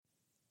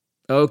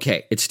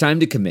Okay, it's time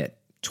to commit.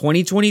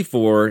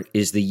 2024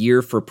 is the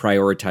year for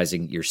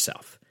prioritizing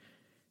yourself.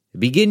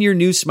 Begin your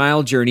new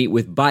smile journey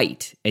with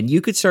Byte, and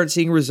you could start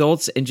seeing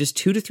results in just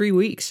 2 to 3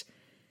 weeks.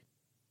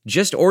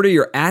 Just order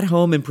your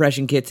at-home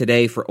impression kit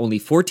today for only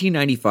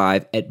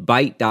 $14.95 at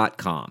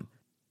Byte.com.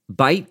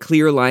 Byte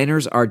clear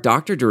liners are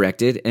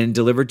doctor-directed and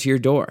delivered to your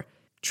door.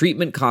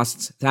 Treatment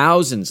costs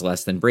thousands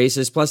less than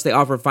braces, plus they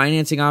offer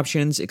financing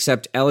options,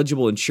 accept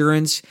eligible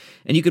insurance,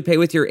 and you could pay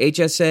with your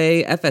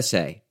HSA,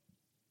 FSA.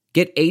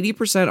 Get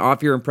 80%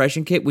 off your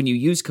impression kit when you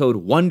use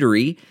code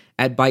WONDERY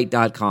at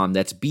Byte.com.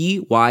 That's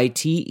BYTE.com.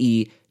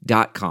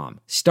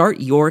 Start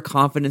your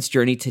confidence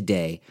journey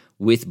today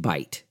with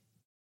Byte.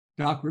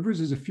 Doc Rivers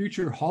is a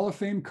future Hall of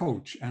Fame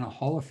coach and a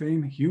Hall of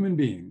Fame human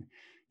being.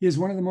 He is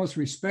one of the most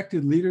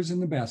respected leaders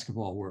in the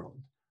basketball world.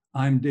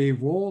 I'm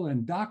Dave Wohl,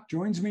 and Doc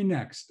joins me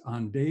next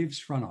on Dave's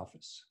Front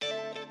Office.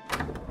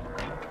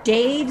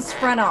 Dave's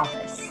Front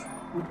Office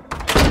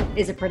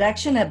is a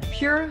production of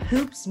Pure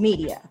Hoops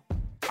Media.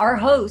 Our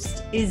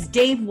host is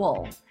Dave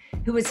Wohl,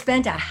 who has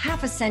spent a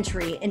half a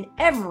century in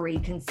every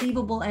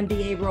conceivable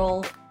NBA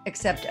role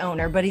except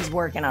owner, but he's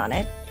working on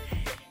it.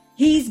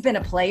 He's been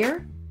a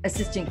player,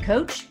 assistant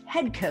coach,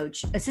 head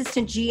coach,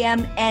 assistant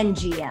GM, and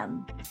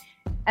GM.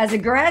 As a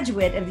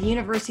graduate of the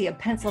University of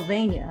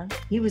Pennsylvania,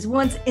 he was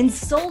once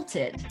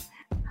insulted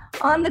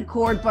on the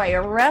court by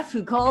a ref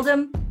who called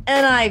him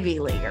an Ivy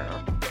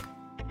Leaguer.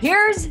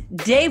 Here's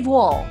Dave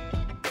Wohl.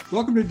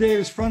 Welcome to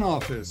Dave's Front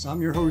Office.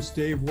 I'm your host,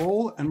 Dave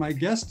Wohl, and my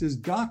guest is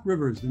Doc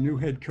Rivers, the new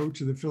head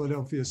coach of the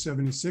Philadelphia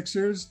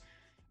 76ers,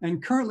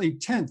 and currently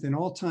 10th in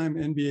all-time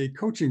NBA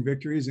coaching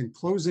victories and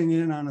closing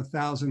in on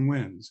 1,000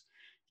 wins.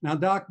 Now,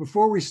 Doc,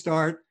 before we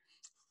start,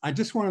 I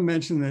just want to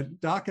mention that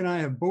Doc and I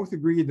have both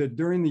agreed that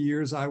during the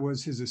years I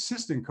was his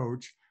assistant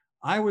coach,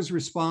 I was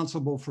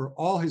responsible for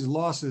all his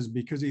losses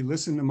because he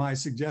listened to my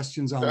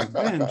suggestions on the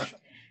bench.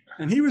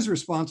 And he was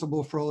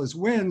responsible for all his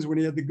wins when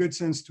he had the good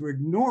sense to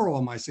ignore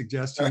all my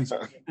suggestions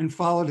and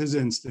followed his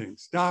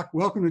instincts. Doc,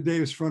 welcome to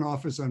Dave's Front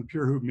Office on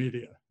Pure Hoop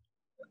Media.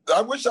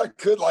 I wish I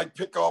could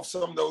pick off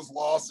some of those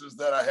losses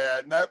that I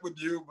had, not with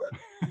you, but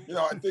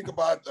I think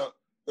about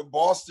the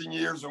Boston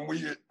years when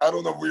I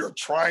don't know if we were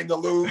trying to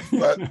lose,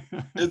 but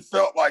it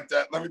felt like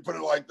that. Let me put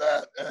it like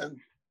that. And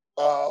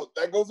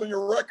that goes on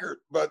your record.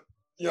 But,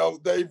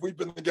 Dave, we've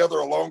been together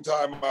a long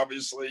time,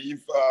 obviously.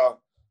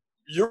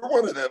 You're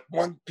one of the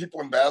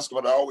people in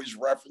basketball that I always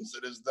reference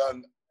that has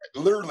done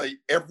literally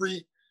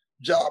every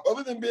job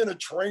other than being a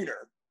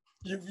trainer.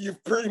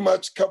 You've pretty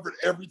much covered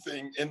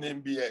everything in the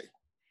NBA.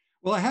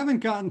 Well, I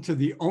haven't gotten to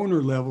the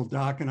owner level,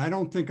 Doc, and I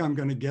don't think I'm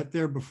going to get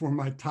there before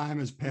my time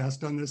has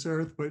passed on this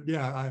earth. But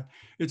yeah,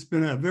 it's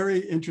been a very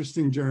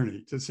interesting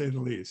journey, to say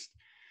the least.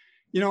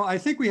 I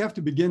think we have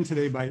to begin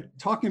today by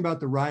talking about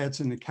the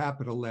riots in the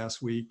Capitol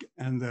last week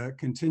and the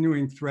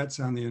continuing threats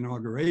on the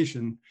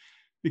inauguration,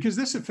 because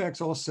this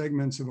affects all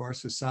segments of our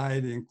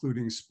society,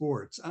 including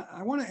sports.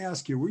 I want to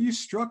ask you, were you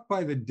struck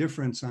by the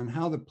difference on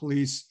how the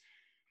police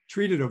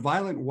treated a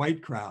violent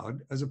white crowd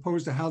as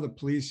opposed to how the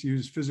police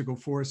used physical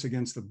force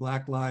against the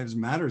Black Lives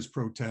Matters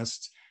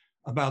protests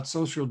about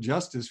social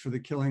justice for the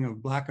killing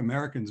of Black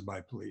Americans by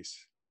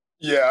police?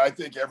 Yeah, I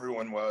think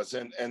everyone was.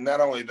 And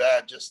not only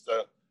that, just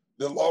the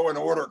law and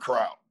order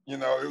crowd. It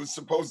was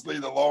supposedly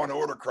the law and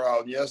order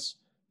crowd. Yes,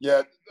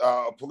 yet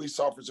a police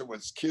officer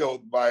was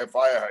killed by a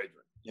fire hydrant.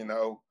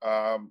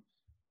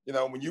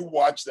 When you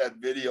watch that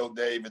video,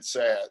 Dave, it's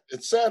sad.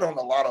 It's sad on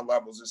a lot of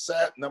levels. It's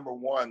sad, number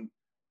one,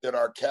 that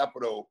our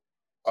Capitol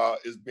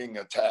is being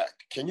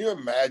attacked. Can you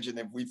imagine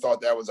if we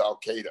thought that was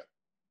Al-Qaeda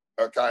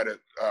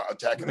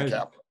attacking the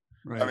Capitol?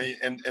 Right. I mean,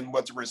 and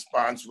what the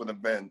response would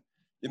have been.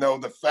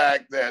 The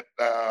fact that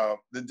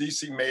the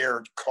DC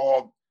mayor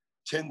called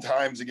 10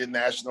 times to get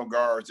National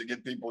Guards, to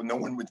get people, no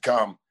one would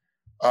come,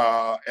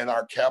 and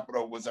our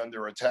Capitol was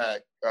under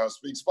attack,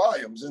 speaks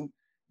volumes. And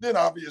then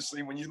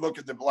obviously, when you look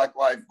at the Black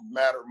Lives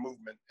Matter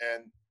movement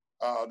and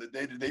the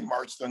day that they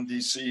marched on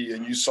DC,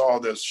 and you saw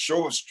this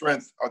show of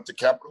strength at the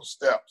Capitol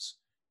steps,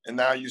 and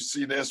now you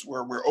see this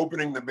where we're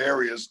opening the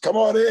barriers, come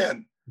on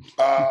in,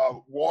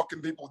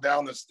 walking people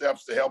down the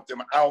steps to help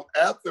them out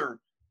after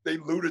they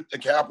looted the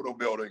Capitol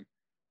building.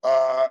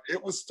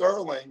 It was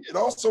sterling. It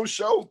also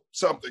showed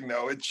something,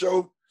 though. It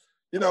showed,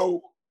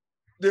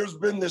 there's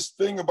been this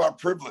thing about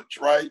privilege,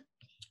 right?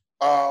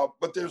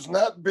 But there's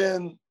not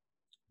been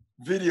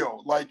video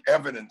like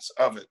evidence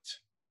of it.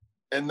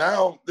 And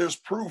now there's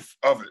proof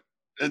of it.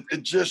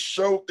 It just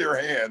showed their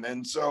hand.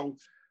 And so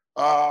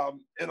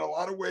in a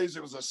lot of ways,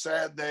 it was a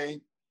sad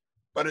day,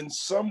 but in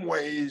some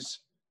ways,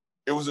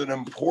 it was an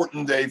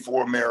important day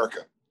for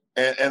America.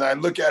 And I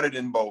look at it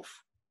in both.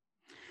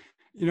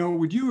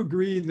 Would you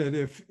agree that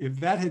if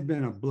that had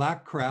been a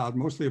Black crowd,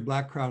 mostly a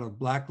Black crowd of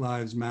Black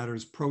Lives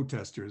Matters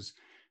protesters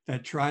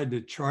that tried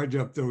to charge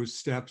up those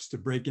steps to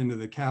break into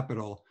the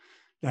Capitol,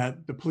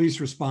 that the police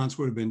response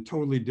would have been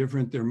totally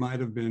different? There might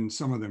have been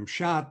some of them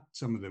shot,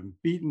 some of them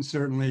beaten,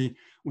 certainly,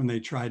 when they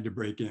tried to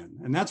break in.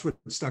 And that's what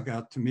stuck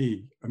out to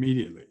me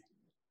immediately.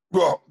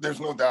 Well, there's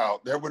no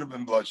doubt there would have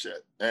been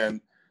bloodshed.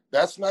 And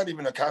That's not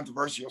even a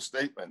controversial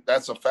statement.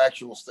 That's a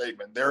factual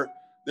statement. There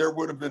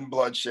would have been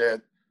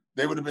bloodshed.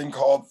 They would have been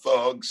called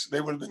thugs.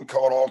 They would have been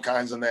called all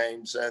kinds of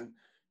names. And,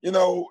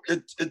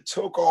 it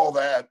took all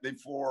that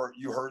before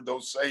you heard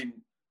those same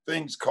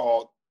things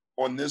called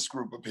on this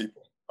group of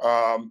people.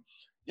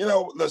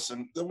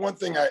 Listen, the one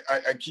thing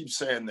I keep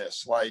saying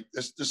this, like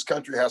this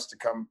country has to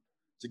come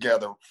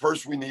together.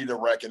 First, we need a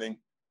reckoning.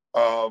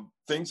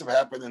 Things have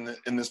happened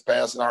in this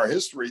past in our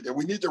history that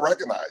we need to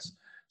recognize.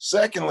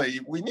 Secondly,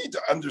 we need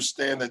to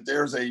understand that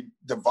there's a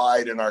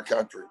divide in our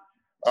country.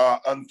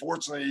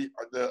 Unfortunately,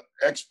 the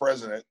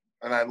ex-president,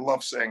 and I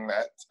love saying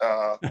that,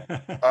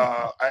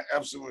 I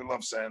absolutely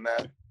love saying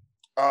that,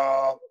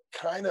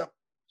 kind of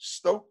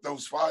stoked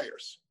those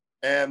fires.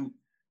 And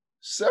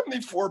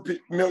 74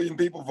 million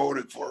people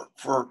voted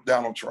for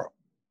Donald Trump.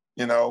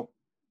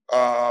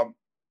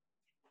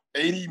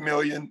 80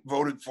 million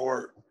voted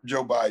for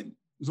Joe Biden.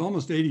 It was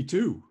almost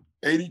 82.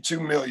 82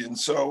 million.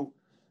 So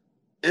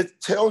it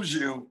tells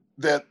you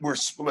that we're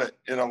split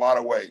in a lot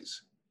of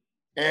ways.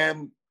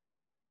 And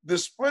the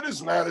split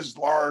is not as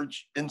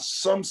large in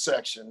some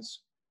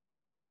sections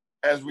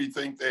as we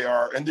think they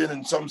are. And then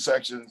in some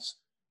sections,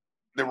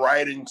 the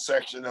rioting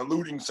section, the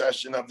looting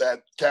section of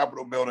that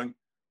Capitol building,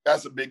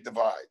 that's a big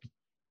divide.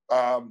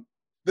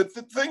 The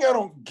thing I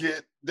don't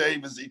get,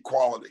 Dave, is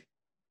equality.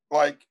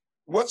 Like,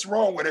 what's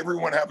wrong with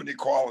everyone having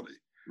equality?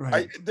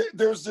 Right.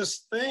 There's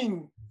this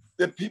thing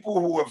that people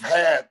who have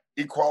had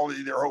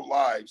equality their whole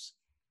lives,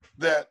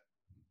 that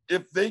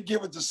if they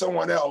give it to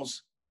someone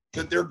else,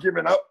 that they're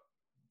giving up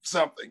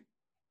something,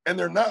 and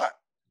they're not.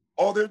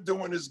 All they're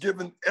doing is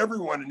giving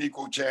everyone an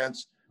equal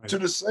chance to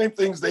the same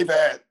things they've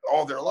had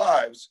all their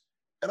lives.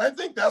 And I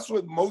think that's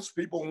what most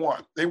people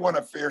want. They want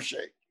a fair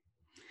shake.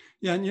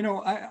 Yeah,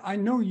 and I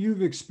know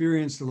you've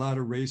experienced a lot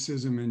of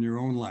racism in your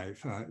own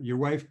life. Your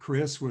wife,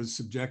 Chris, was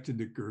subjected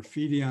to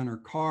graffiti on her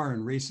car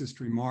and racist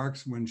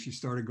remarks when she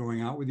started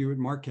going out with you at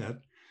Marquette.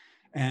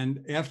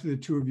 And after the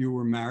two of you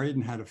were married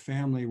and had a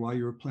family while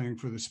you were playing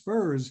for the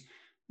Spurs,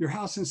 your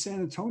house in San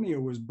Antonio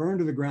was burned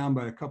to the ground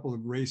by a couple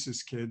of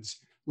racist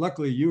kids.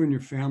 Luckily, you and your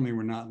family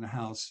were not in the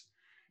house.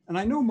 And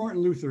I know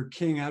Martin Luther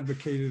King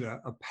advocated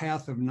a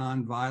path of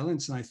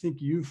nonviolence, and I think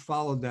you've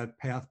followed that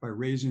path by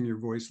raising your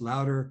voice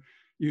louder,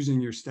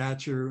 using your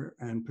stature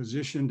and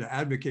position to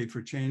advocate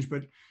for change.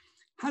 But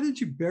how did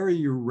you bury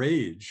your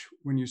rage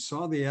when you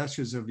saw the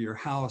ashes of your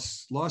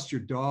house, lost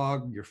your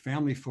dog, your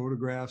family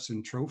photographs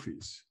and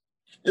trophies?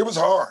 It was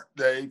hard,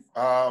 Dave.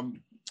 I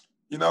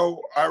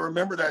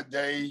remember that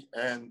day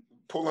and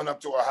pulling up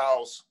to a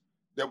house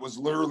that was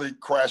literally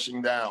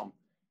crashing down.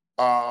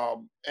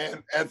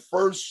 And at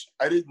first,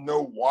 I didn't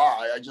know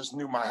why. I just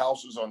knew my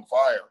house was on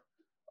fire.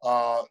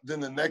 Then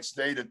the next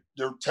day,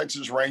 they're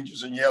Texas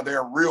Rangers, and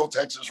they're real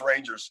Texas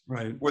Rangers,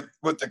 right,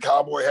 with the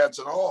cowboy hats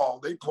and all.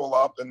 They pull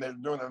up and they're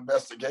doing an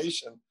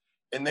investigation,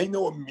 and they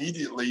know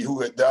immediately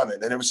who had done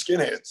it, and it was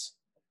skinheads,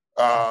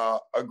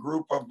 a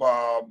group of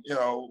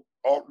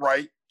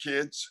alt-right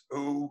kids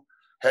who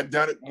had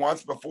done it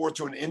once before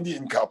to an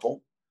Indian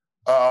couple,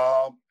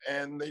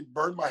 and they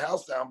burned my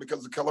house down because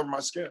of the color of my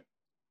skin.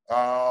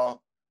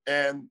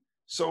 And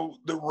so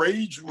the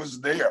rage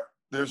was there.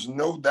 There's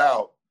no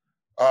doubt.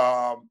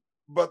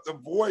 But the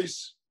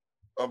voice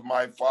of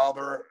my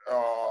father,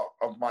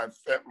 of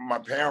my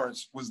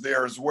parents, was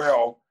there as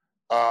well.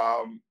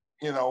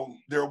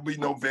 There will be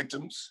no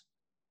victims.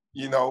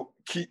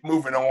 Keep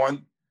moving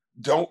on.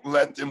 Don't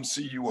let them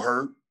see you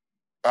hurt.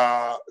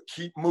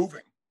 Keep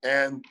moving.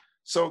 And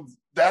so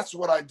that's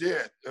what I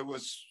did. It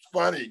was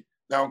funny.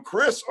 Now,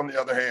 Chris, on the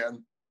other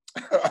hand,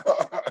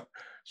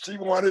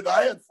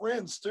 I had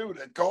friends too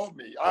that called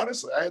me.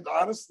 Honestly, I had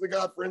honestly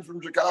got friends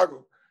from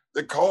Chicago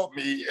that called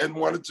me and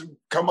wanted to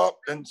come up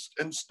and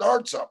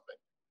start something.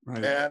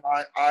 Right. And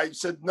I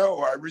said, no,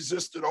 I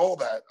resisted all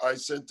that. I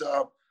said,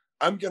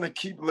 I'm going to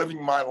keep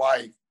living my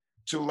life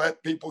to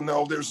let people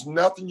know there's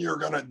nothing you're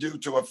going to do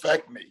to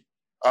affect me.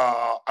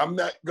 I'm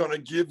not going to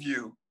give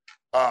you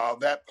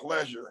that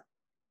pleasure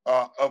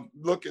of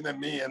looking at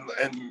me and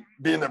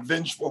being a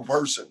vengeful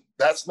person.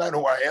 That's not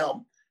who I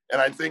am.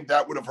 And I think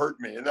that would have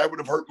hurt me, and that would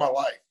have hurt my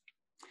life.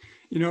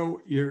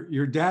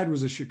 Your dad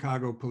was a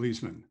Chicago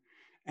policeman.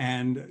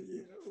 And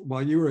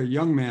while you were a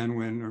young man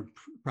or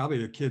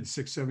probably a kid,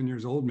 6, 7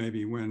 years old,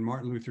 maybe, when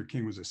Martin Luther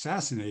King was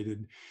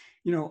assassinated,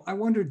 I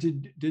wonder,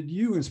 did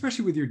you,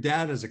 especially with your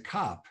dad as a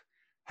cop,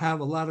 have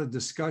a lot of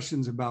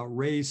discussions about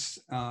race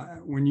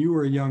when you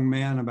were a young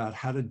man, about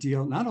how to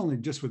deal not only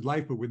just with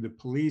life, but with the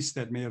police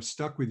that may have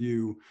stuck with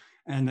you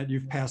and that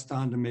you've passed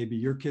on to maybe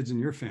your kids and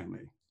your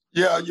family?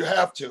 Yeah, you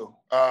have to.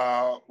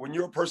 When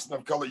you're a person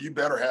of color, you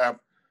better have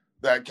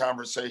that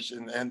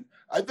conversation. And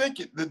I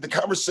think the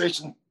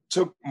conversation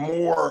took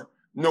more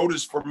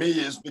notice for me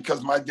is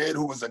because my dad,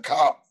 who was a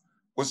cop,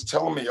 was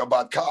telling me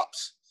about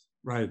cops.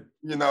 Right.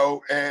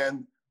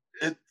 And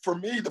for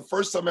me, the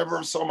first time I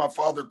ever saw my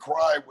father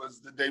cry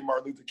was the day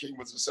Martin Luther King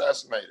was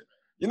assassinated.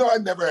 I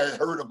never had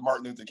heard of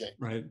Martin Luther King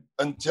right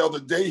until the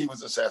day he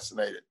was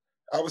assassinated.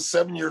 I was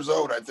 7 years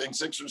old, I think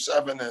 6 or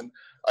 7. And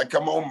I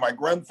come home, my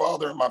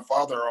grandfather and my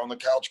father are on the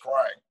couch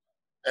crying.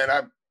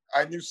 And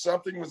I knew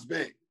something was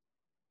big.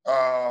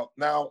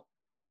 Now,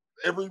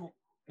 every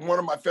one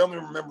of my family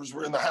members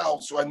were in the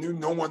house, so I knew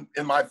no one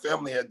in my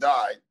family had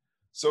died.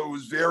 So it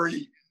was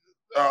very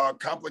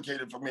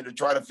complicated for me to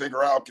try to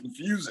figure out,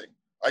 confusing,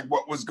 like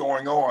what was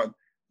going on.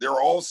 They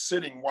were all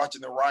sitting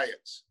watching the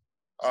riots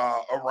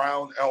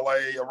around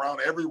LA,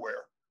 around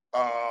everywhere.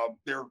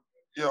 They're,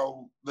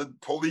 the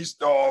police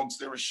dogs,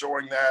 they were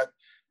showing that.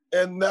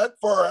 And not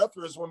far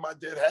after is when my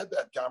dad had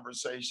that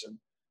conversation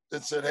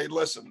that said, hey,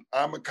 listen,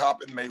 I'm a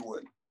cop in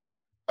Maywood.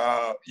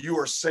 You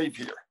are safe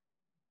here.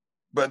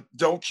 But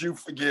don't you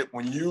forget,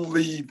 when you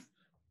leave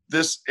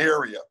this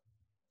area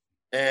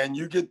and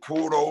you get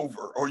pulled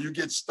over or you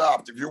get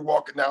stopped, if you're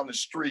walking down the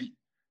street,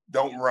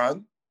 don't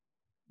run,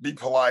 be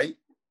polite.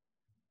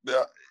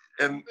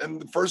 And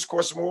the first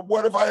question, well,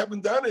 what if I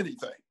haven't done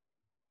anything?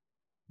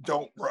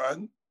 Don't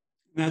run.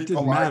 That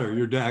didn't matter.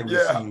 Your dad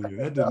was telling you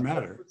that didn't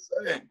matter.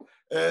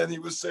 And he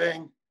was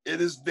saying,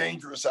 it is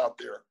dangerous out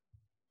there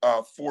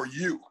for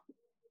you.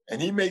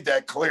 And he made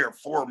that clear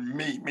for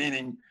me,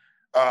 meaning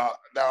now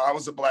I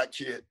was a black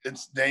kid.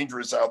 It's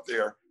dangerous out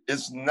there.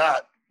 It's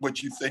not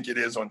what you think it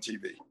is on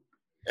TV.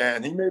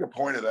 And he made a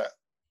point of that.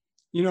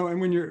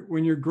 And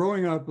when you're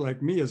growing up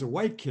like me as a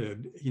white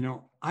kid,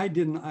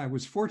 I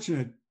was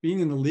fortunate being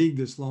in the league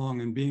this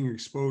long and being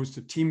exposed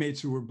to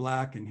teammates who were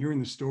black and hearing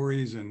the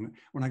stories. And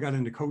when I got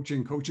into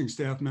coaching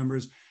staff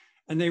members,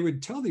 and they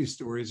would tell these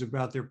stories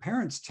about their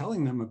parents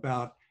telling them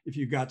about if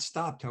you got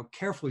stopped, how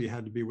careful you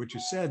had to be, what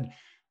you said.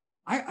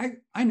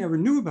 I never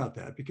knew about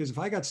that, because if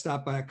I got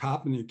stopped by a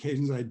cop, and the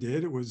occasions I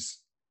did,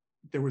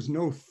 there was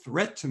no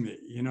threat to me.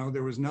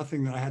 There was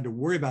nothing that I had to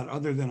worry about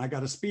other than I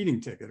got a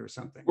speeding ticket or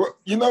something.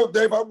 Well,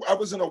 Dave, I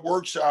was in a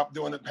workshop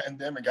during the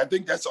pandemic. I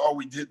think that's all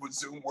we did was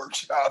Zoom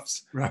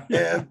workshops. Right.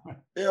 And,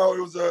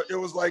 it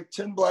was like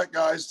 10 black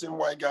guys, 10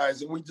 white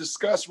guys, and we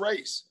discussed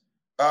race.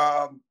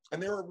 And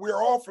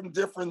we're all from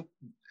different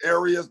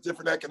areas,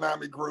 different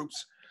economic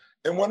groups.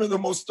 And one of the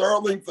most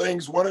startling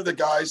things, one of the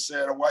guys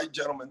said, a white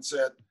gentleman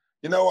said,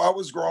 I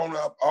was growing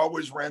up, I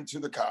always ran to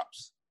the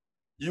cops.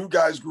 You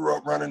guys grew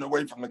up running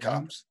away from the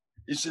cops.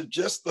 He said,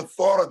 just the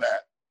thought of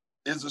that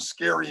is a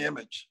scary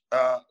image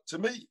to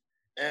me.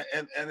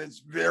 And it's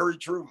very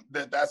true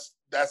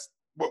that's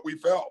what we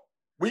felt.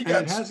 We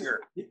got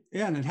scared.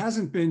 Yeah, and it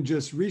hasn't been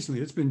just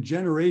recently. It's been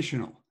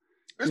generational.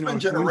 It's been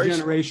generational. One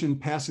generation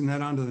passing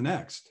that on to the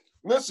next.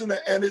 Listen,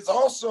 and it's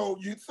also,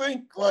 you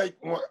think like,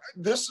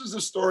 this is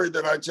a story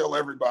that I tell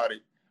everybody.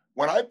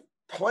 When I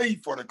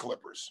played for the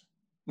Clippers,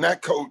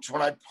 not coach,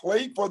 when I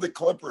played for the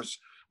Clippers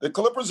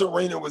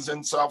arena was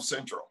in South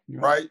Central,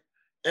 right?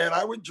 And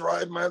I would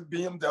drive my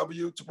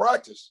BMW to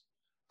practice.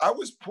 I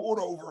was pulled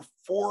over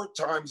 4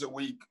 times a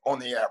week on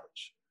the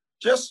average,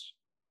 just,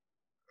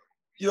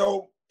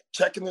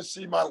 checking to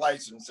see my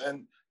license.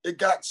 And it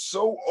got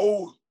so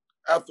old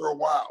after a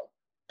while.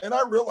 And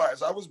I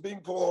realized I was being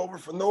pulled over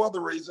for no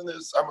other reason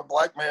is I'm a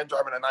black man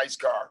driving a nice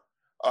car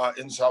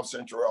in South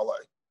Central LA.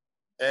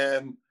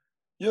 And,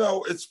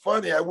 it's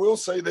funny, I will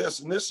say this,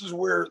 and this is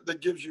where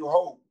that gives you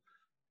hope.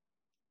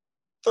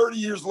 30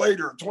 years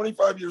later,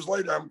 25 years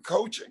later, I'm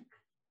coaching.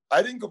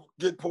 I didn't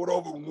get pulled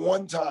over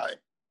one time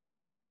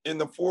in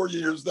the 4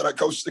 years that I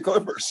coached the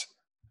Clippers.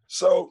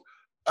 So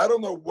I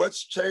don't know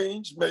what's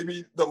changed,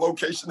 maybe the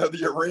location of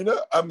the arena,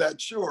 I'm not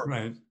sure.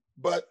 Right.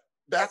 But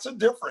that's a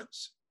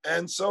difference.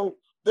 And so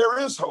there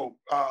is hope.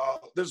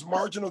 There's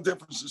marginal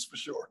differences for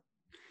sure.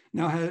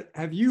 Now,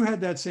 have you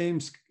had that same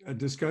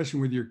discussion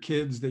with your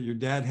kids that your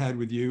dad had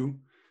with you?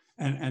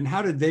 And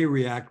how did they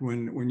react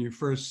when you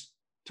first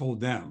told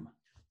them?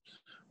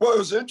 Well, it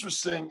was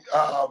interesting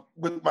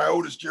with my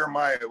oldest,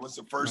 Jeremiah. It was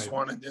the first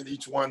one, and then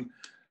each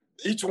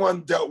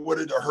one dealt with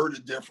it or heard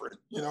it different.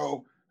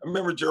 I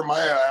remember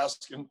Jeremiah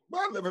asking,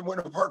 well, I live in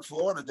Winter Park,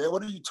 Florida, Dad.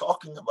 What are you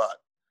talking about?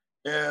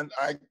 And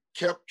I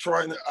kept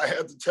I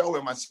had to tell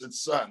him, I said,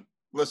 son,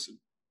 listen,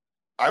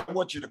 I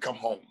want you to come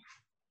home.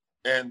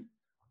 And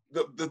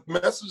the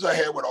message I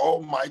had with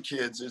all my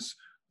kids is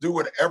do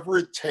whatever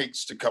it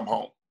takes to come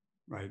home.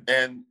 Right.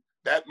 And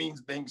that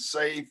means being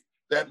safe.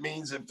 That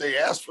means if they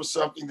ask for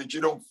something that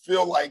you don't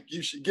feel like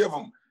you should give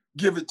them,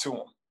 give it to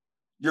them.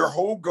 Your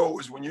whole goal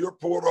is when you're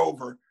pulled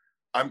over,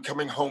 I'm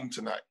coming home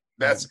tonight.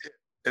 That's it.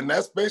 And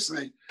that's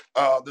basically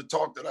the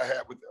talk that I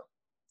had with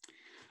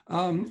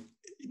them.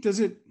 Does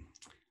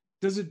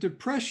it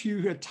depress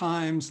you at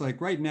times?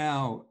 Like right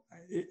now,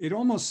 it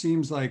almost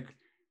seems like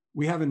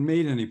we haven't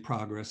made any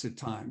progress at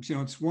times.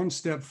 It's one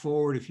step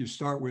forward if you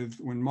start with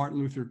when Martin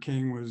Luther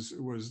King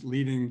was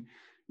leading,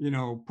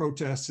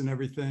 protests and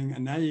everything.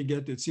 And now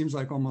it seems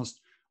like almost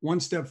one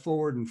step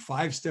forward and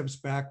 5 steps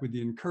back with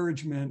the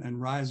encouragement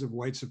and rise of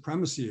white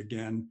supremacy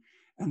again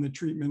and the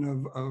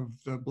treatment of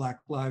the Black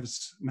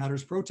Lives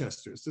Matters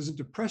protesters. Does it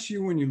depress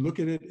you when you look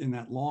at it in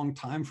that long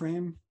time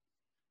frame?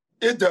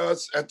 It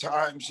does at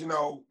times.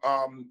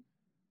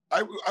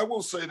 I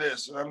will say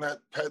this, and I'm not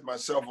patting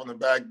myself on the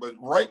back, but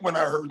right when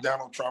I heard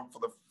Donald Trump for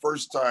the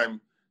first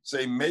time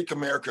say, make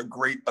America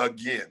great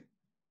again,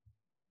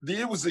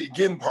 it was the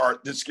again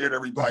part that scared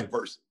every black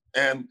person.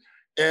 And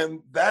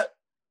that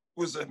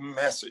was a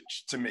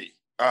message to me.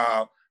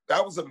 That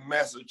was a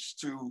message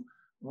to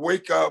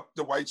wake up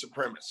the white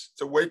supremacists,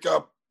 to wake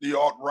up the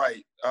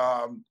alt-right.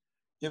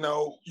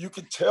 You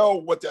could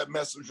tell what that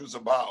message was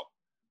about.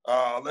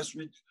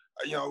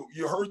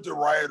 You heard the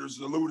rioters,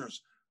 the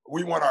looters.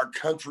 We want our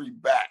country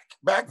back.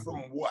 Back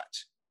from what?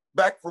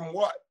 Back from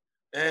what?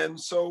 And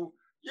so,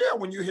 yeah,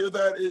 when you hear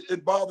that,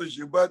 it bothers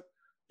you. But,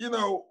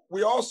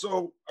 we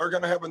also are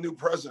going to have a new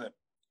president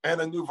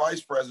and a new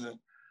vice president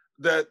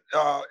that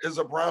is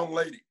a brown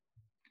lady.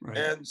 Right.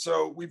 And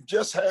so we've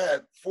just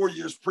had 4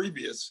 years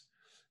previous,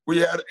 we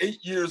had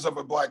 8 years of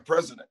a Black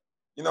president.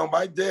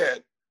 My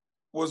dad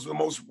was the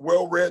most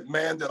well-read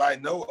man that I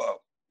know of.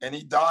 And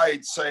he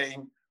died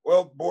saying,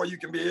 well, boy, you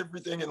can be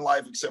everything in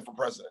life except for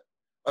president.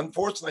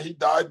 Unfortunately, he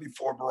died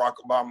before Barack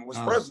Obama was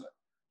president,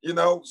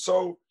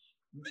 so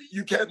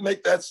you can't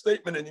make that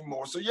statement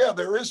anymore. So yeah,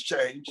 there is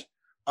change.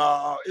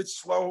 It's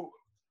slow,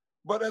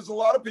 but as a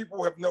lot of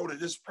people have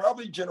noted, it's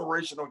probably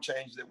generational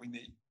change that we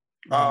need.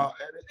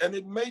 And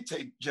it may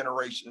take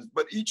generations,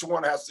 but each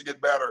one has to get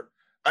better.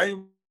 I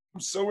am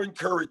so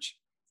encouraged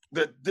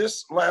that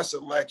this last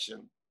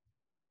election,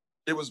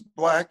 it was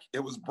Black,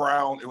 it was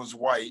brown, it was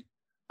white,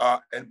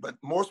 but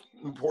most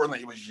importantly,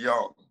 it was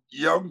young.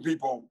 Young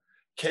people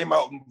came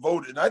out and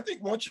voted. And I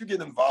think once you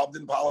get involved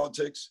in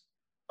politics,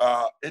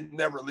 it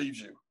never leaves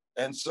you.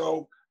 And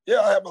so,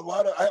 yeah, I have a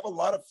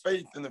lot of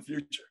faith in the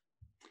future.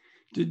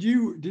 Did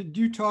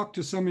you talk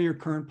to some of your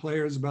current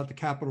players about the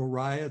Capitol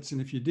riots? And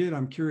if you did,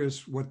 I'm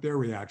curious what their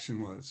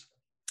reaction was.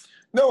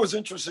 No, it was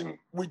interesting.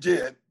 We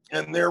did.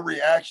 And their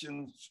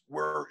reactions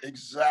were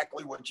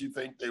exactly what you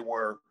think they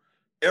were.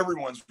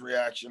 Everyone's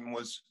reaction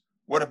was,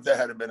 what if that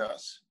had been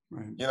us?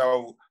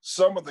 Right.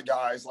 Some of the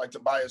guys like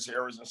Tobias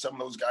Harris and some of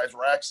those guys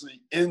were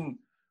actually in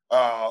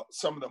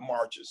some of the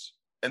marches,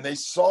 and they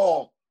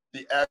saw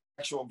the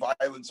actual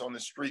violence on the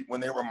street when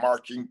they were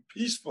marching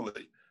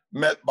peacefully,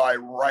 met by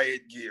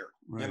riot gear.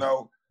 Right.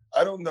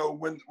 I don't know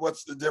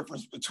what's the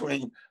difference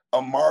between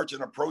a march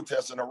and a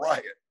protest and a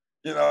riot.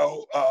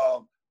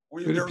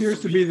 It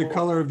appears to be the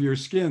color of your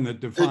skin that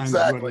defines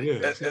what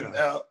it is.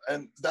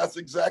 And that's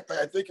exactly,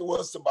 I think it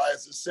was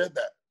Tobias that said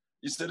that.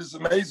 He said, it's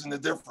amazing the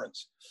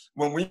difference.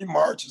 When we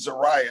march, it's a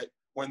riot.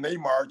 When they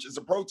march, it's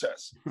a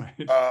protest. Right.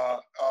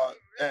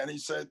 And he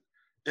said,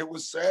 it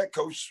was sad,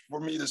 Coach, for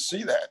me to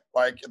see that.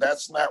 Like,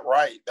 that's not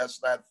right.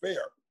 That's not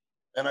fair.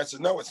 And I said,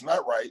 no, it's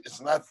not right.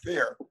 It's not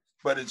fair,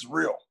 but it's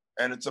real.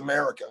 And it's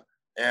America.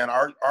 And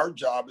our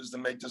job is to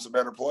make this a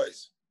better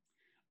place.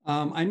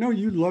 I know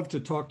you love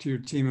to talk to your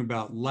team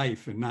about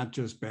life and not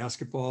just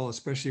basketball,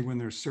 especially when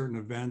there's certain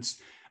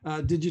events.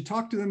 Did you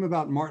talk to them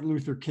about Martin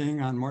Luther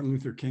King on Martin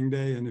Luther King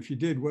Day? And if you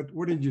did,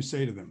 what did you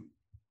say to them?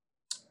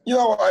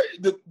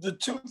 The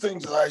two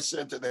things that I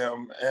said to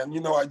them,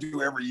 and I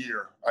do every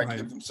year, I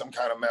give them some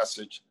kind of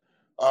message.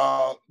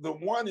 The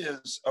one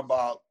is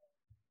about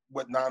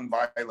what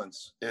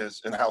nonviolence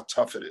is and how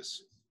tough it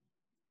is.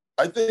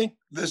 I think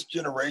this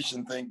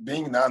generation think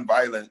being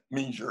nonviolent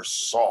means you're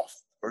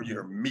soft or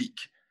you're meek.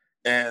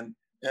 And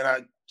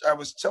I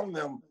was telling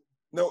them,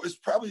 no, it's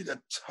probably the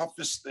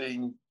toughest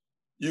thing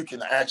you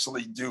can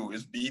actually do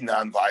is be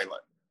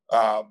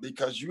nonviolent,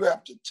 because you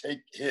have to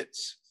take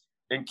hits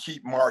and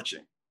keep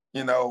marching.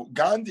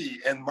 Gandhi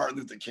and Martin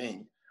Luther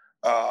King,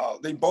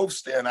 they both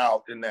stand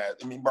out in that.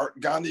 I mean,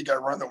 Gandhi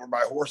got run over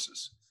by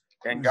horses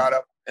and got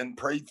up and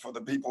prayed for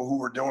the people who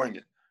were doing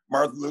it.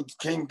 Martin Luther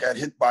King got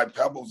hit by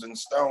pebbles and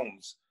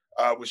stones,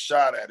 was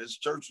shot at. His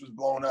church was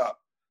blown up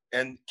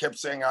and kept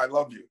saying, I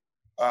love you.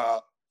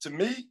 To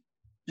me,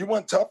 you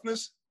want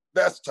toughness?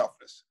 That's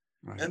toughness.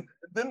 Right. And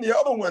then the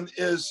other one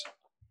is,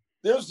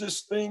 there's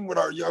this thing with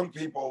our young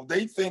people.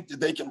 They think that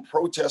they can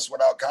protest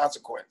without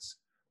consequence,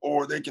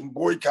 or they can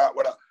boycott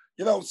without,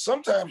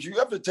 sometimes you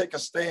have to take a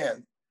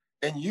stand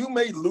and you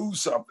may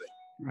lose something.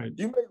 Right.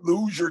 You may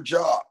lose your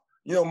job.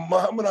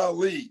 Muhammad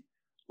Ali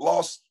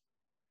lost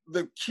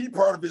the key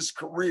part of his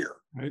career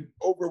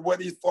over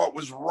what he thought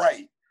was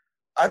right.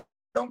 I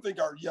don't think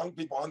our young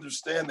people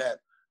understand that.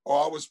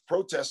 Oh, I was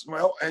protesting,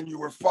 well, and you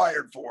were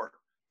fired for it.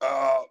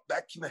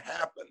 That can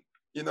happen.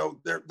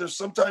 There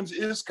sometimes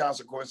is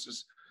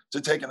consequences to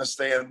taking a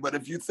stand, but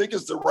if you think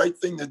it's the right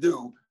thing to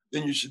do,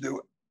 then you should do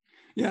it.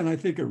 Yeah, and I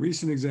think a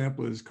recent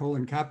example is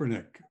Colin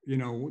Kaepernick,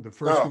 the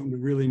first one to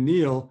really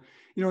kneel.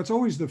 It's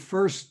always the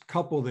first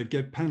couple that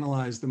get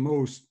penalized the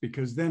most,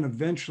 because then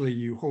eventually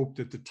you hope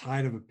that the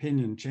tide of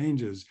opinion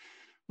changes.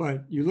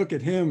 But you look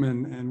at him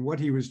and what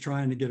he was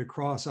trying to get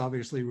across,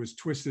 obviously was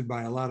twisted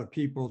by a lot of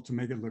people to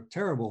make it look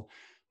terrible.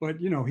 But,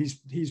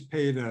 he's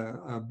paid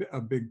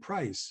a big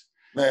price.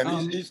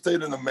 Man, he's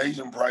paid an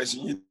amazing price.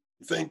 And you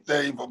think,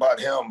 Dave, about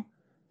him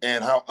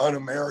and how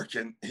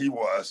un-American he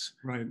was.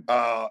 Right.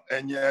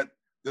 And yet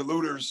the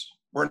looters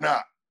were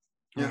not.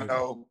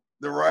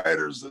 The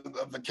rioters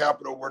of the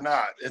Capitol were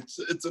not.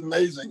 It's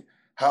amazing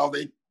how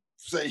they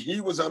say he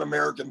was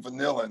un-American for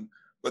kneeling,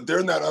 but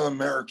they're not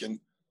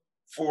un-American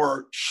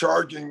for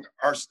charging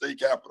our state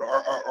capital,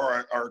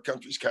 our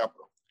country's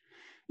capital.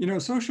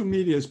 Social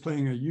media is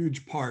playing a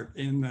huge part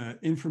in the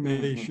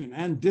information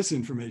and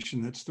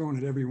disinformation that's thrown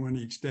at everyone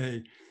each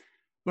day.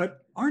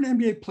 But aren't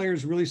NBA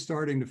players really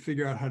starting to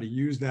figure out how to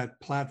use that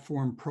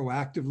platform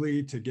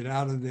proactively to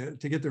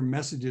get their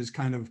messages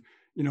kind of,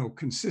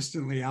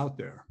 consistently out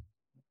there?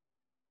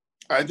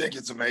 I think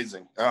it's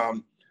amazing.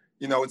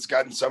 It's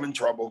gotten some in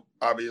trouble,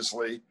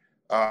 obviously.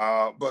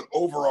 But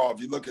overall,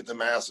 if you look at the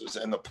masses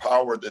and the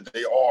power that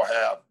they all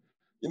have,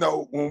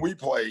 when we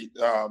played,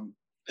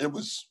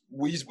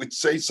 we would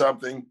say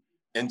something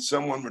and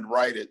someone would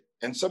write it.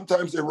 And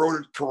sometimes they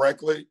wrote it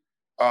correctly.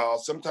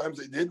 Sometimes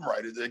they didn't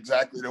write it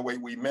exactly the way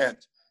we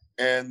meant.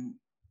 And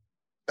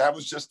that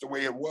was just the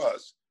way it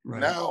was.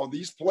 Right. Now,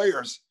 these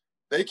players,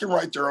 they can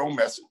write their own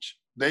message.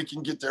 They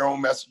can get their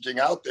own messaging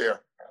out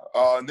there.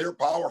 And they're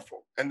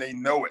powerful and they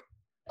know it.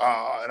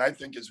 And I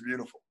think it's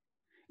beautiful.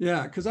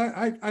 Yeah, because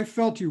I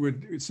felt you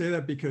would say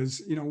that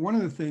because, one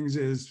of the things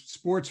is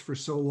sports for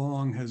so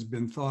long has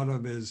been thought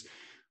of as,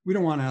 we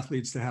don't want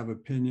athletes to have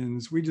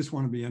opinions. We just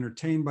want to be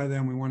entertained by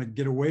them. We want to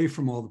get away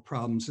from all the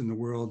problems in the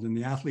world. And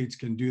the athletes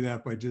can do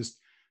that by just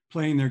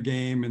playing their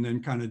game and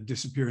then kind of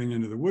disappearing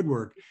into the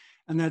woodwork.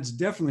 And that's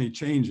definitely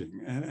changing.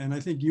 And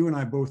I think you and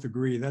I both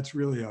agree that's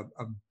really a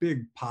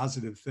big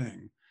positive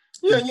thing.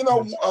 Yeah,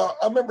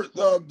 I remember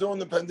during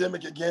the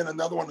pandemic, again,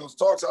 another one of those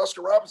talks,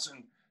 Oscar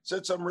Robertson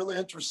said something really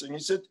interesting. He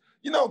said,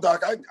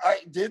 Doc, I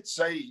did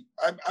say,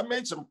 I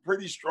made some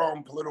pretty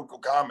strong political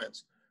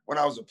comments when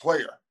I was a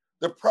player.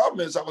 The problem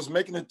is I was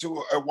making it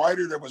to a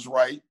writer that was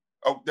white,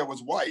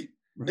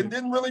 and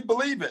didn't really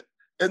believe it.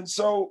 And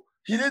so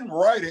he didn't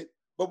write it.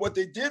 But what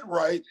they did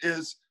write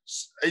is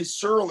a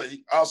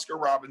surly Oscar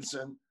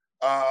Robertson,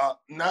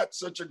 not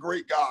such a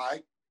great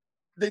guy.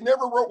 They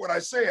never wrote what I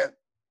said.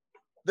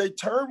 They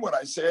turned what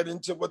I said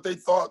into what they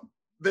thought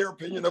their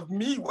opinion of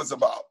me was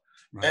about.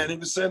 Right. And he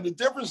was saying the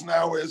difference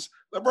now is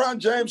LeBron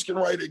James can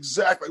write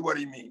exactly what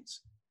he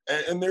means.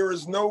 And there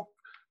is no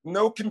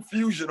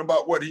confusion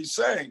about what he's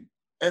saying.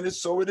 And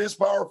it is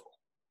powerful.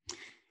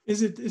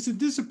 Is it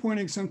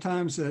disappointing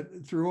sometimes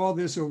that through all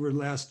this over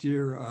last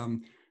year,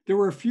 there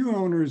were a few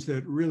owners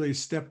that really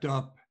stepped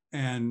up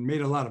and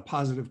made a lot of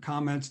positive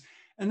comments.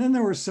 And then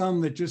there were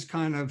some that just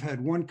kind of had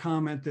one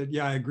comment that,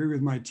 yeah, I agree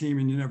with my team,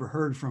 and you never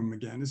heard from them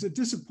again. Is it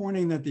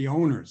disappointing that the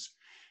owners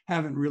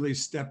haven't really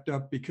stepped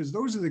up? Because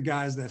those are the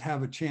guys that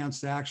have a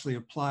chance to actually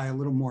apply a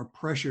little more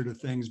pressure to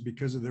things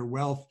because of their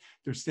wealth,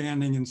 their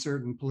standing in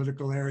certain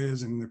political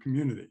areas in the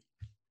community.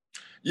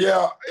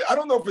 Yeah, I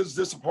don't know if it's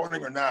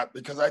disappointing or not,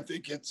 because I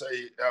think it's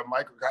a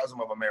microcosm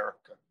of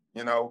America.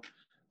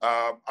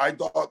 I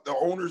thought the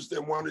owners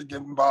that wanted to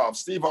get involved,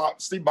 Steve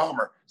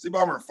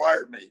Ballmer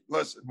fired me.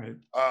 Listen,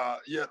 right.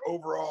 Yet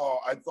overall,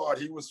 I thought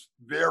he was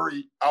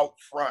very out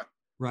front,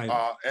 right?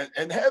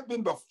 And had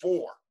been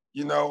before.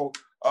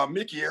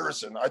 Mickey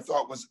Harrison, I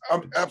thought was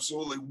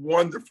absolutely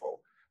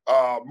wonderful.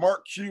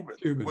 Mark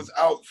Cuban was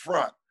out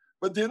front,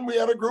 but then we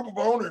had a group of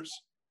owners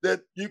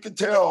that you could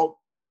tell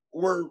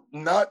were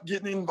not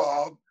getting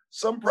involved.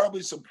 Some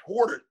probably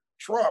supported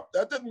Trump.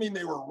 That doesn't mean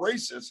they were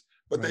racist,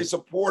 but right. They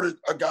supported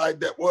a guy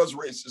that was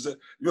racist.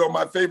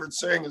 My favorite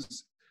saying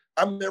is,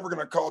 I'm never going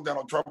to call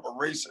Donald Trump a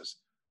racist,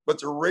 but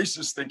the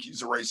racists think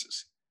he's a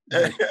racist.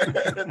 And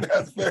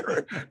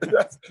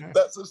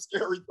that's a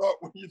scary thought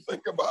when you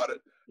think about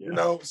it.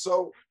 Yeah.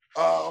 So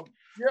I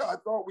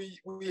thought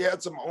we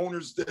had some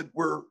owners that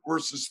were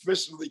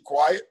suspiciously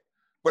quiet,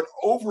 but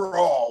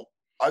overall,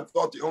 I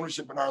thought the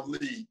ownership in our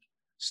league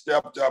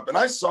stepped up. And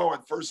I saw it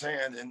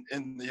firsthand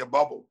in the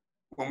bubble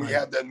when we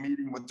had that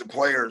meeting with the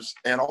players,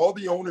 and all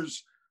the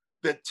owners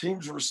that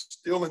teams were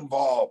still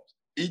involved,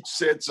 each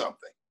said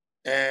something.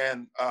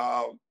 And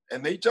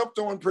they jumped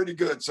on pretty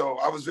good. So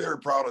I was very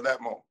proud of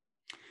that moment.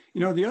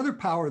 The other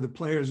power the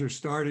players are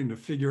starting to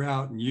figure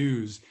out and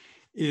use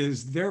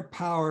is their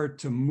power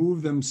to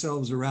move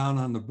themselves around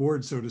on the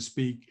board, so to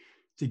speak,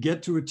 to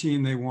get to a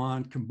team they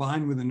want,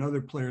 combined with another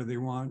player they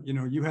want.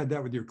 You had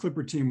that with your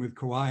Clipper team with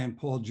Kawhi and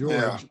Paul George.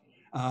 Yeah.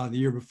 The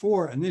year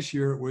before, and this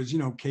year it was,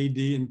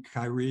 KD and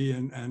Kyrie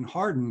and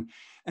Harden.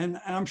 And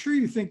I'm sure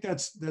you think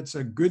that's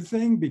a good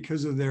thing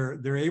because of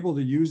they're able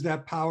to use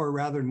that power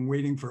rather than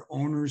waiting for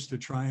owners to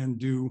try and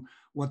do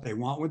what they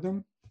want with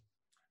them.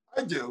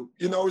 I do.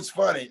 It's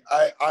funny.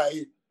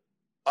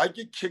 I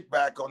get kicked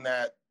back on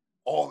that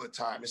all the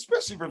time,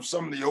 especially from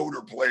some of the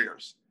older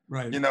players.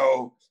 Right.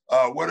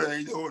 What are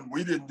they doing?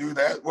 We didn't do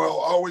that.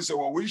 Well, I always say,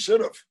 well, we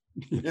should have.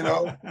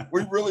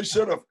 We really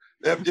should have.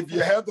 If you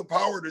had the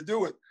power to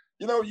do it.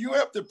 You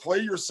have to play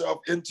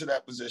yourself into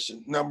that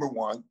position, number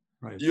one.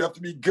 Right. You have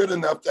to be good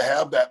enough to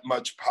have that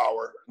much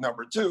power,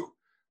 number two.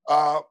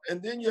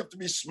 And then you have to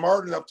be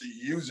smart enough to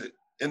use it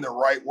in the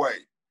right way.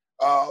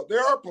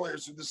 There are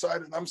players who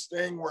decided I'm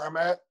staying where I'm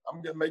at.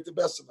 I'm going to make the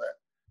best of that.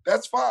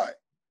 That's fine.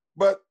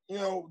 But,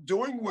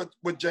 doing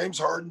what James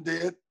Harden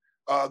did,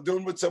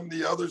 doing what some of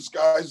the others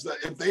guys, that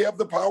if they have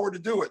the power to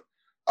do it,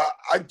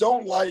 I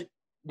don't like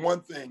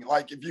one thing.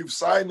 Like if you've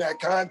signed that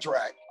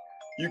contract,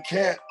 you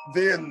can't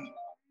then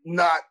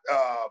not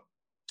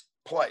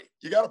play.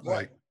 You got to play.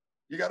 Right.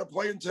 You got to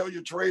play until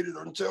you're traded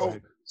or until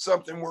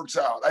something works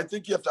out. I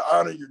think you have to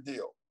honor your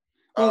deal.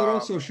 Well, it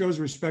also shows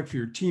respect for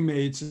your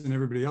teammates and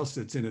everybody else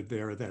that's in it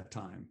there at that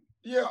time.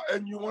 Yeah,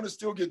 and you want to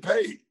still get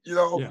paid, you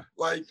know. Yeah.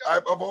 Like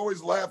I've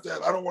always laughed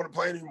at, I don't want to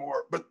play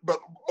anymore, but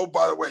oh,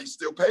 by the way,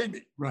 still pay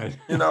me. Right.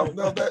 You know,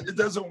 no, that it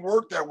doesn't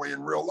work that way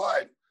in real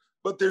life.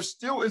 But there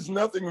still is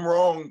nothing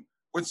wrong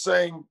with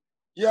saying,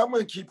 yeah, I'm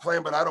going to keep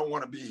playing, but I don't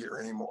want to be here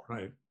anymore.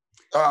 Right.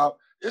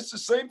 It's the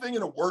same thing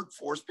in a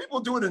workforce. People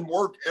do it in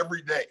work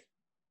every day.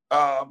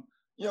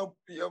 You know,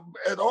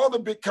 at all the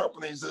big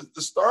companies,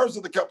 the stars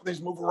of the companies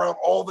move around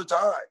all the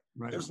time.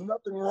 Right. There's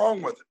nothing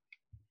wrong with it.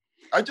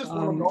 I just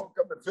want to all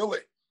come to Philly.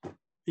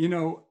 You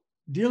know,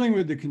 dealing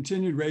with the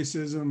continued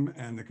racism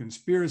and the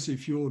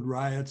conspiracy-fueled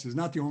riots is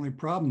not the only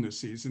problem this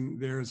season.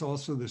 There's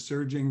also the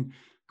surging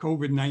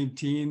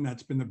COVID-19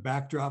 that's been the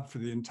backdrop for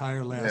the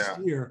entire last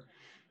year.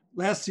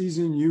 Last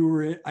season, you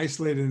were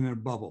isolated in a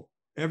bubble.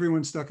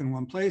 Everyone stuck in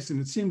one place, and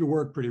it seemed to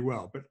work pretty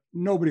well, but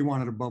nobody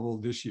wanted a bubble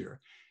this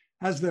year.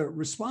 Has the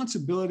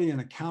responsibility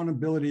and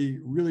accountability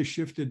really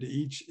shifted to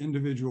each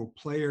individual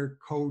player,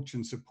 coach,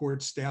 and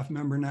support staff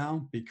member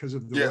now because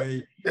of the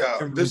way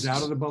everybody's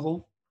out of the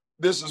bubble?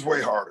 This is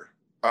way harder.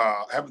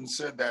 Having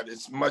said that,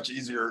 it's much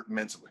easier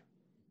mentally.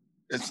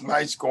 It's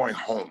nice going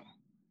home.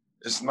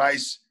 It's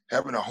nice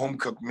having a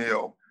home-cooked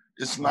meal.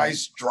 It's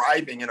nice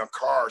driving in a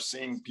car,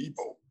 seeing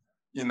people,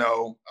 you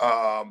know.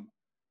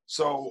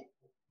 So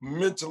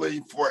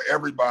mentally for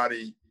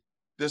everybody,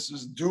 this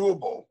is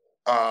doable.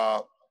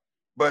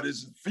 But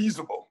is it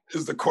feasible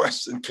is the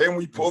question. Can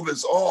we pull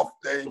this off,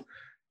 Dave?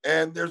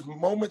 And there's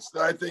moments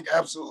that I think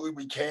absolutely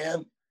we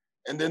can.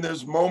 And then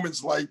there's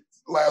moments like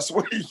last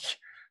week,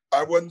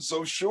 I wasn't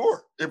so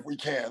sure if we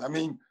can. I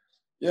mean,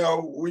 you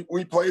know,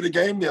 we played a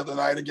game the other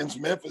night against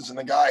Memphis and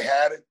the guy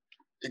had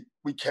it.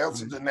 We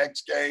canceled the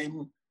next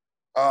game.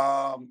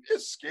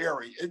 It's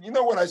scary. And you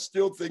know what I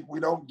still think we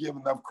don't give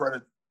enough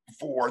credit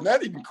for, and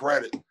not even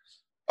credit,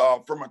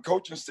 from a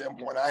coaching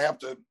standpoint, I have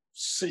to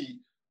see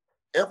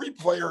every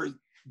player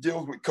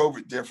deals with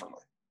COVID differently.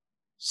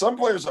 Some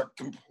players are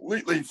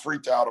completely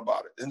freaked out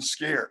about it and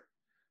scared.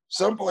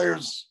 Some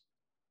players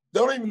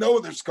don't even know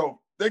there's COVID.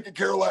 They could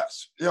care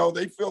less. You know,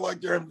 they feel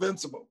like they're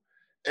invincible.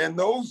 And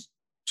those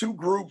two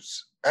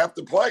groups have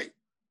to play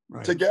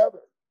together.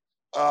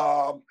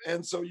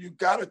 And so you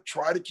got to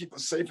try to keep a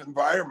safe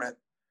environment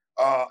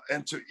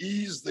and to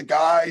ease the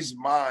guy's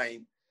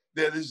mind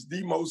that is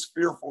the most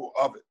fearful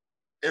of it.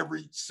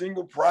 Every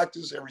single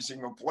practice, every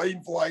single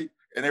plane flight,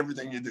 and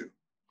everything you do.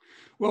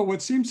 Well,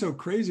 what seemed so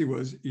crazy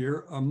was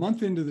you're a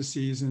month into the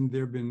season.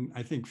 There have been,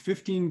 I think,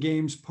 15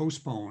 games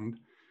postponed.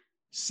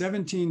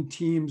 17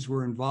 teams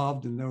were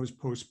involved in those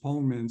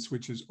postponements,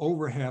 which is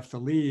over half the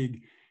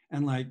league.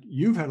 And like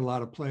you've had a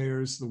lot of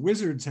players, the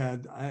Wizards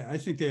had, I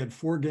think they had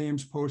 4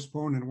 games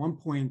postponed. And at one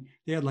point,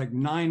 they had like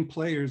 9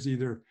 players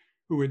either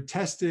who had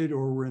tested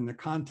or were in the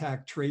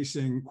contact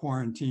tracing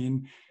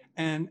quarantine.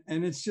 And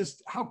it's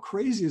just, how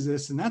crazy is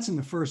this? And that's in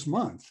the first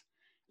month.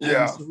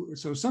 Yeah.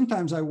 So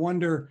sometimes I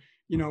wonder,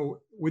 you know,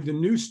 with the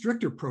new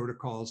stricter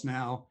protocols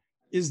now,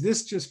 is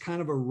this just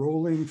kind of a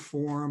rolling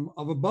form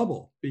of a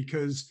bubble?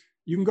 Because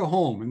you can go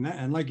home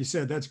and like you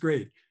said, that's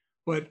great,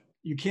 but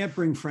you can't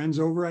bring friends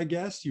over, I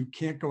guess. You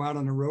can't go out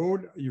on the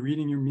road. You're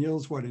eating your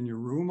meals, in your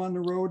room on the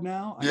road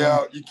now?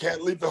 You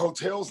can't leave the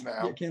hotels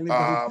now. You can't leave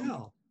the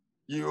hotel.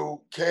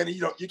 You can't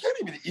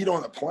even eat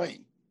on a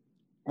plane,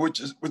 which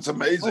is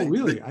amazing. Oh,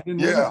 really? I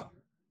didn't know that.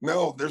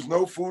 No, there's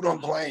no food on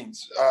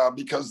planes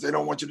because they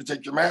don't want you to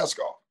take your mask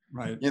off.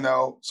 Right. You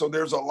know, so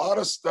there's a lot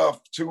of stuff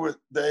to it,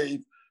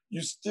 Dave.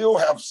 You still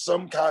have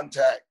some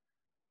contact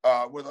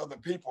with other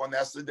people, and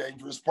that's the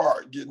dangerous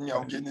part. Getting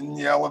in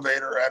the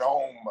elevator at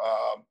home.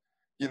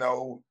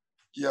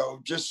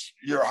 Just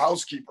your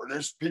housekeeper.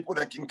 There's people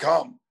that can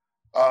come.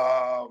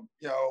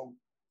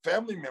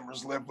 Family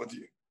members live with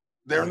you.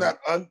 They're not.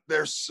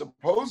 They're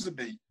supposed to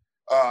be.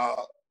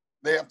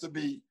 They have to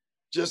be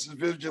just as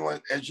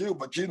vigilant as you,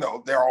 but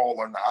they're all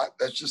or not.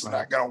 That's just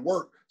not going to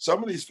work.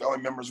 Some of these family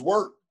members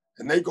work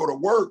and they go to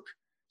work.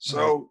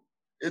 So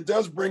it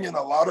does bring in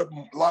a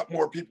lot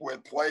more people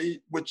at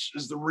play, which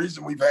is the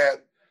reason we've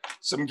had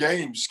some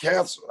games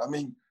canceled. I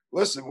mean,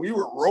 listen, we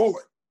were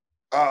rolling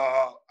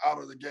out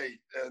of the gate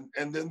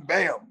and then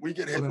bam, we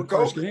get hit with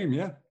COVID. First game,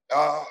 yeah.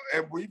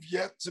 And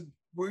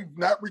we've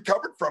not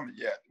recovered from it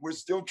yet. We're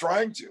still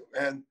trying to.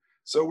 And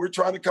so we're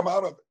trying to come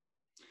out of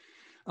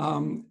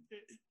it.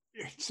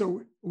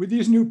 So with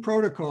these new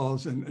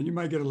protocols, and you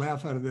might get a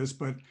laugh out of this,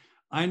 but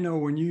I know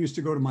when you used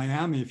to go to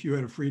Miami, if you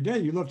had a free day,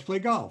 you loved to play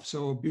golf.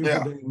 So a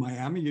beautiful day in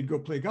Miami, you'd go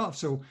play golf.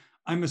 So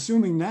I'm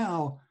assuming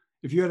now,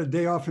 if you had a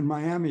day off in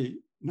Miami,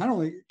 not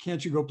only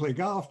can't you go play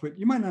golf, but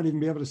you might not even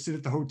be able to sit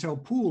at the hotel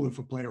pool if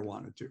a player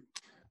wanted to.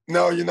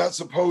 No, you're not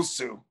supposed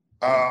to.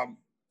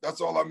 That's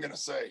all I'm going to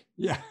say.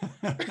 Yeah.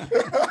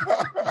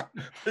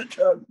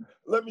 Because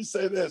let me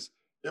say this.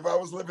 If I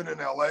was living in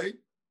LA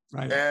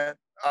and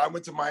I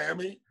went to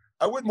Miami,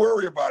 I wouldn't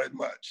worry about it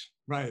much.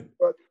 Right.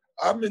 But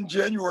I'm in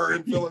January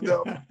in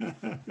Philadelphia.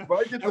 If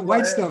I get to that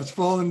white Miami, stuff's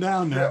falling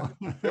down now.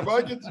 yeah, if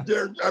I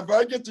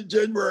get to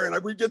January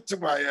and we get to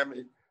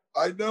Miami,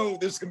 I know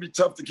this is going to be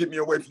tough to keep me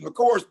away from the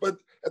course. But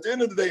at the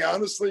end of the day,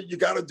 honestly, you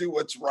got to do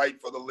what's right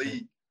for the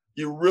league.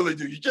 You really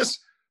do.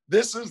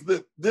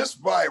 This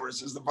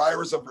virus is the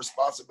virus of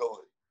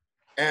responsibility,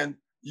 and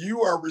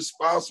you are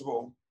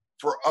responsible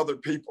for other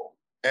people,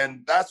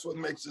 and that's what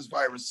makes this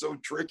virus so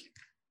tricky.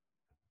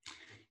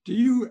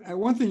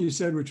 One thing you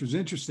said, which was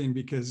interesting,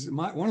 because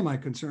one of my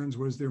concerns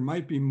was there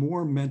might be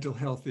more mental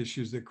health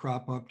issues that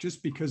crop up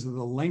just because of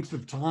the length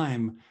of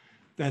time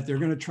that they're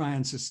going to try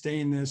and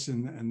sustain this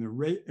and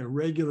the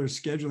irregular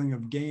scheduling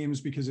of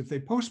games, because if they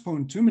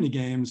postpone too many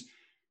games,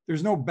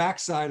 there's no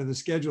backside of the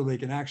schedule they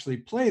can actually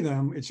play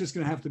them. It's just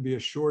going to have to be a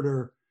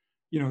shorter,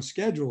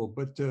 schedule.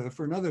 But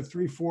for another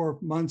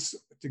 3-4 months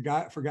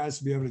for guys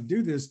to be able to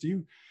do this,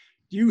 do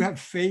you have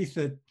faith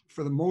that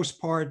for the most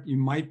part you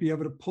might be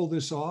able to pull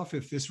this off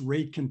if this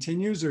rate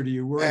continues, or do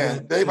you worry?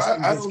 Man, Dave,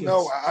 I don't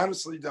know. I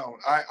honestly don't.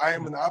 I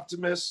am an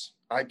optimist.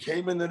 I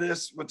came into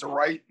this with the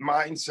right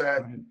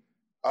mindset.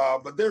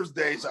 Right. But there's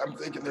days I'm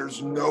thinking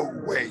there's no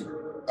way,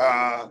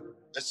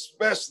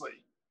 especially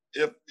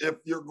if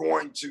you're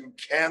going to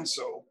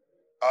cancel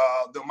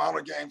the amount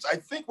of games. I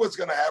think what's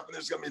going to happen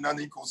is going to be an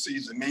unequal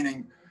season,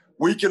 meaning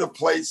we could have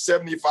played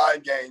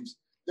 75 games.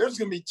 There's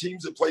going to be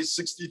teams that play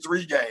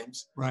 63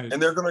 games, right,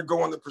 and they're going to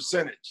go on the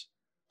percentage.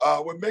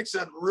 What makes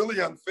that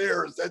really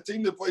unfair is that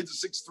team that played the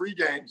 63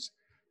 games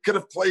could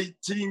have played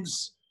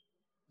teams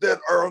that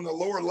are on the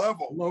lower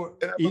level.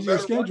 Easier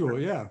schedule,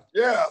 record. Yeah.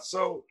 Yeah,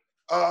 so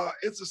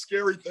it's a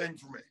scary thing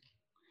for me.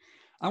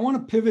 I want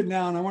to pivot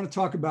now, and I want to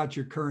talk about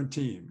your current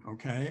team,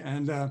 okay?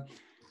 And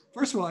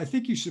first of all, I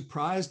think you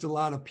surprised a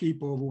lot of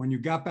people when you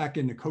got back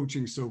into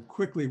coaching so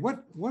quickly.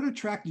 What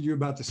attracted you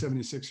about the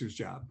 76ers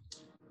job?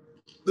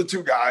 The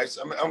two guys,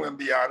 I'm going to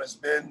be honest,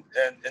 Ben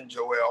and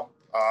Joel.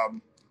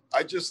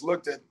 I just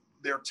looked at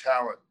their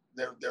talent,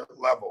 their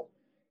level,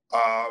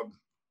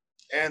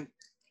 and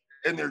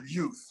their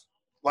youth.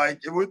 Like,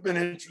 it would have been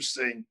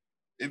interesting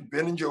if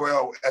Ben and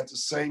Joel had the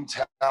same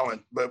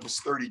talent, but it was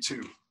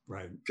 32,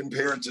 right,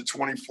 compared to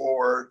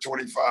 24,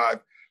 25.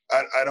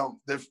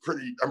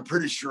 I'm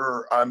pretty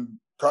sure I'm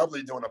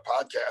probably doing a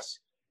podcast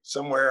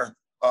somewhere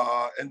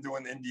and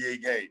doing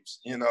NBA games.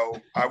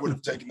 I would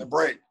have taken the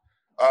break.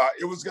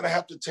 It was going to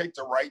have to take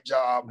the right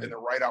job and the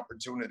right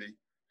opportunity.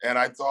 And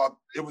I thought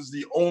it was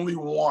the only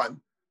one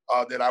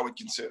that I would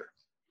consider.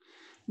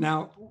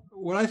 Now,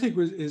 what I think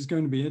is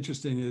going to be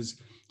interesting is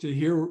to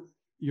hear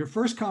your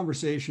first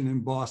conversation in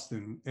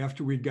Boston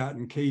after we'd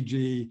gotten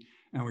KG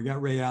and we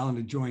got Ray Allen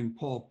to join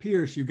Paul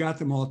Pierce. You got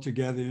them all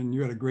together and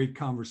you had a great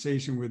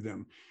conversation with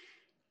them.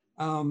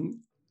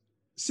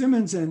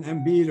 Simmons and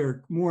Embiid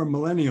are more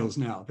millennials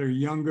now. They're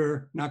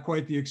younger, not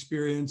quite the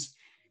experience.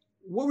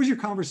 What was your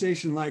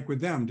conversation like with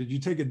them? Did you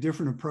take a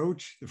different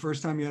approach the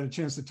first time you had a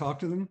chance to talk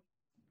to them?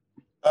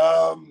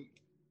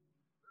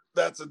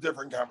 That's a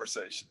different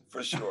conversation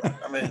for sure.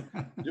 I mean,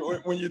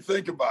 when you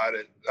think about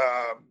it,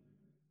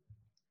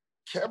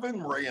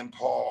 Kevin, Ray, and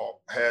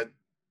Paul had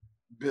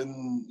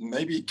been,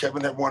 maybe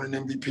Kevin had won an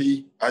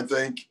MVP, I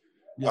think.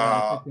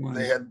 Yeah,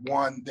 they had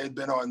won, they'd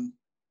been on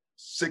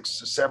 6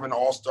 to 7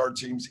 all-star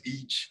teams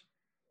each.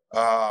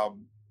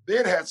 They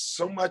had had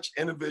so much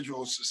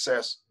individual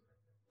success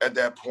at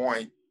that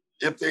point.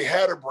 If they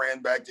had a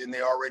brand back then,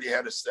 they already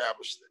had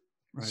established it.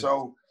 Right.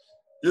 So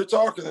you're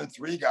talking to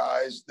 3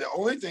 guys. The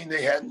only thing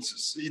they hadn't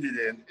succeeded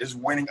in is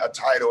winning a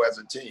title as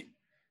a team.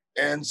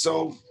 And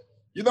so,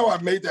 I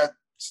made that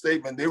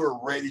statement. They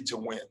were ready to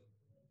win.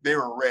 They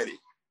were ready.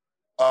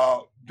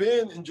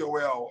 Ben and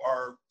Joel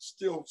are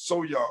still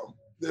so young.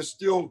 They're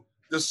still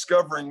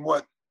discovering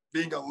what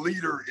being a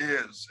leader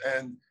is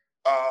and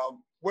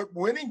what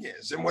winning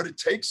is and what it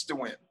takes to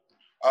win.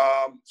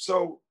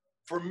 So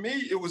for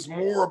me, it was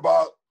more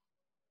about,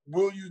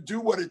 will you do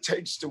what it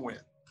takes to win?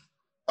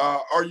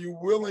 Are you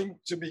willing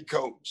to be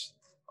coached?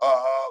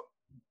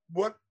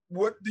 What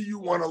do you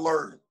want to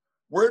learn?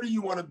 Where do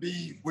you want to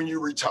be when you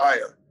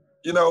retire?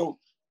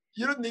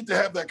 You didn't need to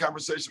have that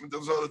conversation with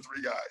those other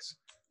 3 guys.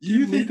 Do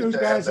you think those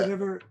guys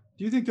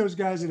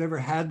had ever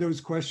had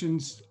those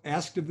questions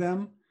asked of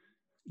them,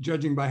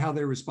 judging by how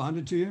they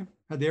responded to you?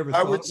 Had they ever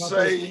thought about those things? I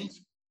would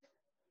say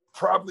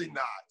probably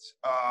not.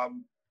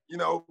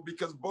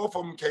 Because both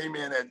of them came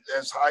in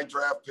as high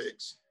draft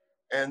picks.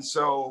 And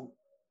so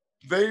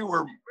they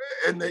were,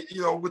 and they,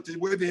 with the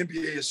way the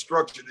NBA is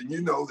structured, and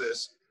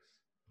this,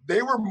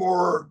 they were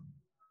more,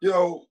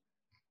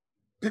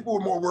 people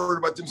were more worried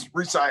about them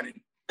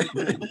re-signing.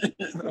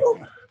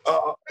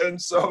 And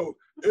so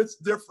it's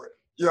different.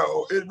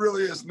 It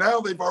really is. Now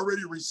they've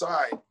already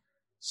re-signed.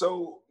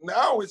 So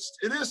now it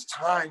is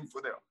time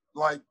for them.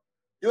 Like,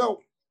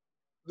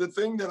 the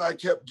thing that I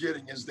kept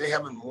getting is they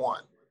haven't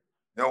won.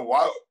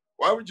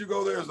 Why would you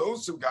go there as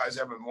those 2 guys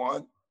haven't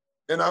won?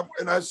 And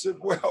I said,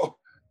 well,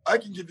 I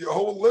can give you a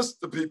whole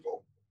list of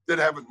people that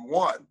haven't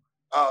won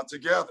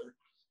together.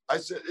 I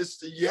said, it's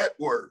the yet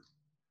word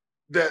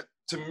that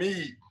to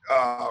me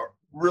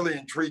really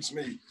intrigues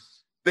me.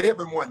 They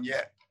haven't won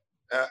yet.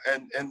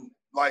 And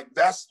like,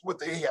 that's what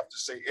they have to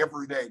say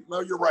every day. No,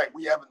 you're right.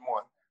 We haven't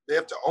won. They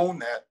have to own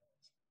that,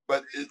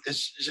 but it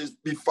should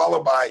be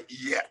followed by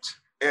yet.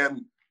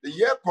 And the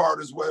yet part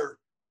is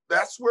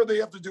that's where they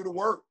have to do the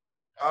work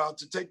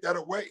to take that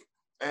away.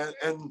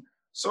 And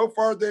so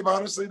far, they've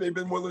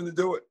been willing to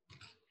do it.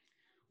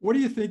 What do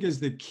you think is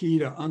the key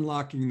to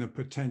unlocking the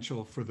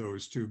potential for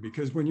those two?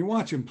 Because when you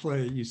watch them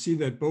play, you see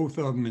that both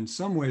of them in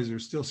some ways are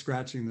still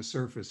scratching the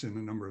surface in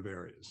a number of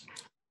areas.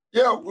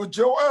 Yeah, well,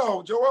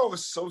 Joel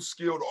is so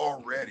skilled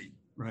already.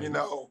 Right. You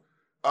know,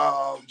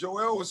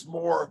 Joel is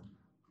more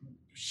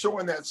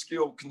showing that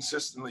skill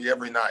consistently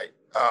every night,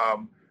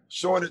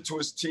 showing it to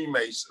his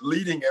teammates,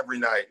 leading every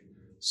night.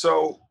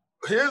 So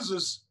his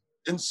is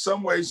in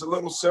some ways a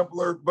little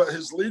simpler, but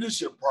his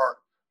leadership part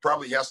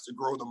probably has to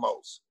grow the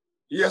most.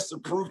 He has to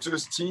prove to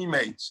his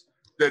teammates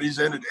that he's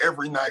in it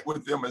every night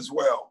with them as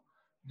well.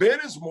 Ben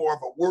is more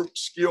of a work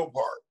skill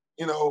part.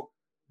 You know,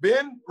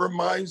 Ben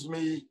reminds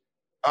me,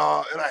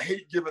 and I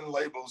hate giving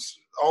labels,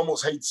 I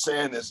almost hate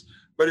saying this,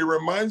 but he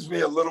reminds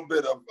me a little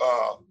bit of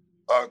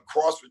a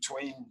cross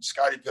between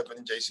Scottie Pippen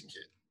and Jason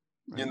Kidd.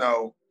 Right. You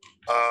know,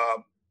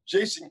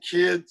 Jason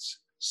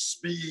Kidd's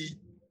speed,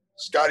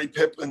 Scottie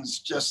Pippen's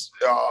just,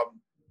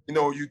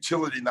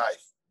 utility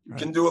knife. Right.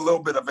 Can do a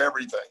little bit of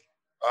everything.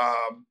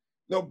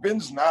 No,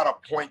 Ben's not a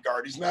point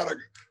guard. He's not a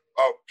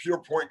pure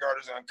point guard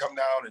who's going to come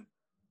down and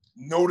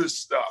notice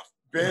stuff.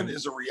 Ben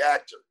is a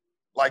reactor,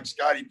 like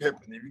Scottie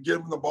Pippen. If you give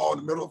him the ball in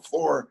the middle of the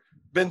floor,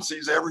 Ben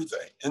sees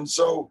everything. And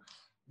so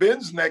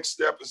Ben's next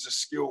step is the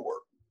skill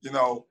work, you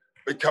know,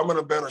 becoming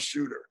a better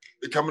shooter,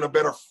 becoming a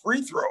better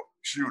free throw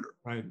shooter,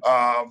 right.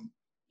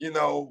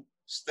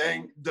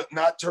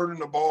 Not turning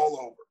the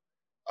ball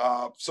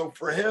over. So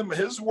for him,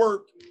 his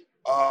work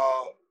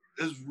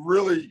is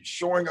really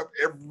showing up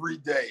every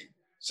day.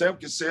 Sam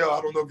Cassell,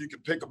 I don't know if you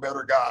could pick a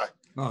better guy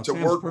to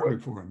Sam's work perfect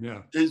with. For him,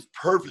 yeah. He's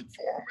perfect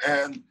for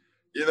him.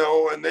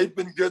 And they've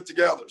been good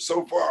together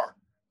so far.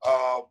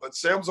 But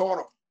Sam's on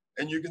him.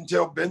 And you can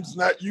tell Ben's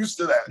not used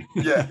to that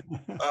yet.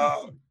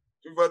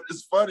 But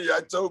it's funny,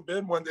 I told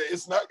Ben one day,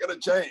 it's not going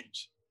to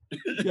change.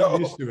 Get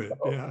used to it,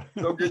 yeah.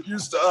 He'll get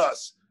used to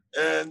us.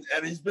 And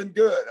he's been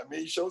good. I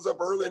mean, he shows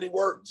up early and he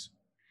works.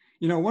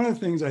 You know, one of the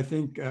things I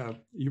think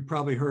you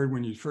probably heard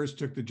when you first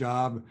took the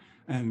job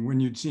and when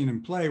you'd seen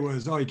him play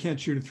was, he can't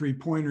shoot a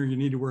three-pointer. You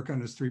need to work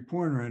on his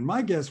three-pointer. And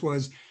my guess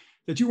was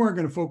that you weren't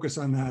going to focus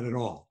on that at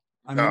all.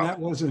 I mean, that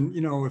wasn't,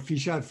 if he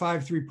shot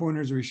 5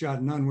 3-pointers or he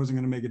shot none, wasn't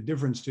going to make a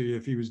difference to you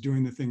if he was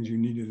doing the things you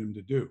needed him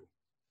to do.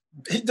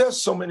 He does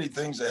so many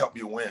things to help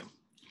you win.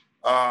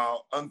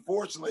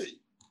 Unfortunately,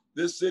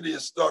 this city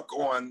is stuck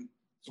on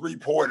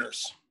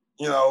 3-pointers.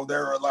 You know,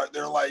 they're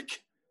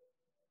like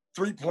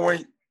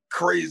 3-point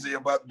crazy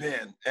about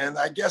Ben. And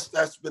I guess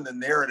that's been the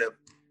narrative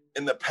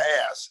in the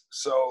past.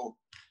 So,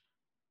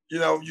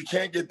 you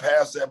can't get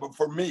past that. But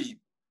for me,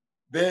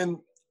 Ben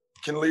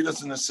can lead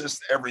us in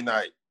assists every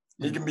night.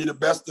 He can be the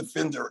best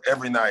defender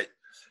every night.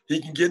 He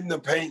can get in the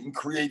paint and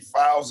create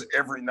fouls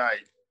every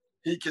night.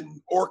 He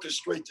can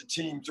orchestrate the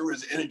team through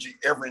his energy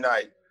every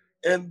night.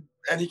 And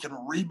he can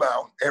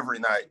rebound every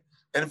night.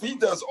 And if he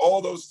does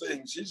all those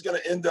things, he's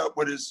going to end up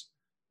with his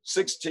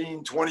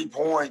 16, 20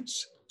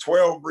 points,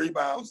 12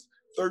 rebounds,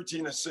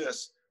 13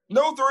 assists,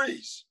 no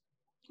threes.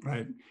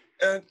 Right.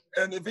 And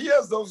if he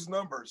has those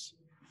numbers,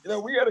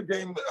 we had a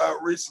game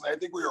recently, I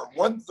think we were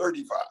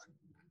 135,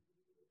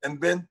 and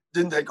Ben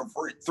didn't take a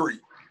free three.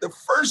 The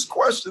first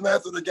question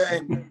after the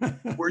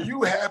game, were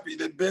you happy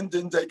that Ben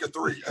didn't take a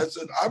three? I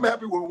said, I'm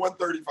happy with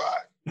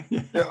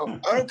 135.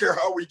 I don't care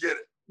how we get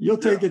it. You'll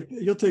take it.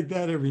 You'll take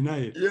that every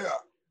night. Yeah.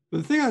 But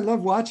the thing I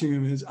love watching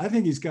him is I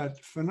think he's got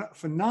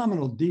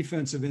phenomenal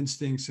defensive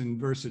instincts and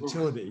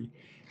versatility.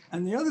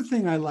 And the other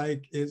thing I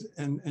like is,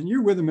 and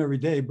you're with him every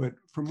day, but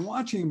from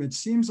watching him, it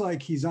seems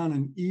like he's on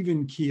an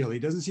even keel. He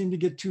doesn't seem to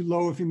get too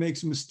low if he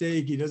makes a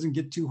mistake. He doesn't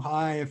get too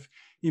high if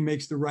he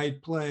makes the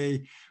right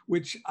play,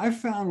 which I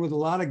found with a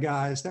lot of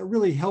guys, that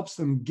really helps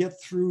them get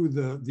through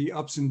the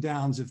ups and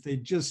downs if they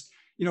just,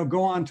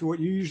 go on to what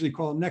you usually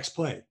call next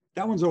play.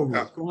 That one's over.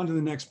 Yeah. Go on to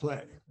the next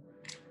play.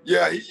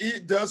 Yeah, he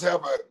does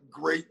have a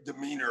great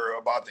demeanor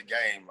about the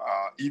game,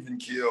 even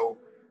keel.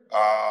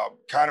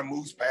 Kind of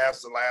moves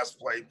past the last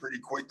play pretty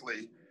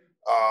quickly.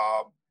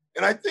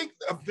 And I think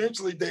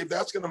eventually, Dave,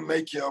 that's going to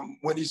make him,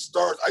 when he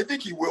starts, I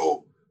think he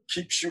will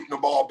keep shooting the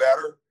ball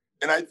better.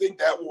 And I think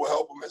that will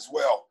help him as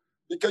well.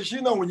 Because,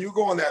 when you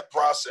go in that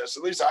process,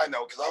 at least I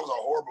know, because I was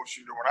a horrible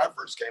shooter when I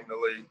first came to the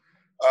league,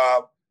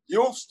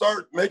 you'll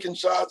start making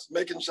shots,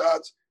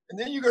 and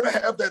then you're going to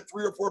have that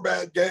 3 or 4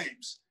 bad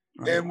games.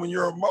 Right. And when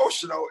you're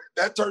emotional,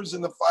 that turns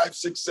into 5,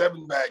 6,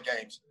 7 bad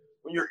games.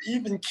 When you're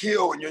even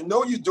keel and you're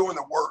doing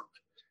the work.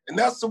 And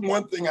that's the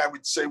one thing I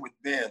would say with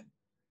Ben.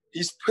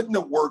 He's putting the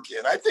work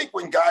in. I think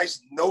when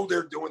guys know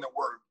they're doing the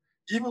work,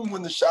 even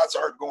when the shots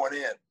aren't going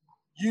in,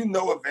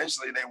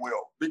 eventually they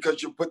will,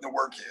 because you're putting the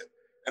work in.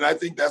 And I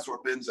think that's where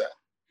Ben's at.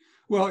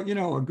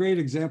 Well, a great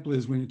example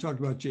is when you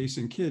talked about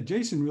Jason Kidd.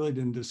 Jason really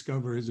didn't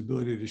discover his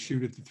ability to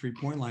shoot at the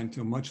three-point line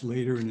until much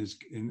later in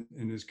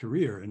his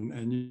career,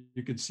 and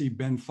you could see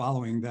Ben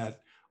following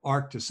that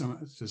arc to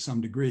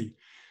some degree.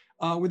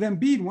 With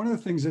Embiid, one of the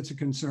things that's a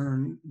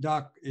concern,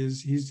 Doc,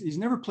 is he's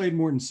never played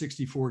more than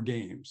 64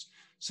 games.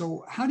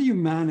 So how do you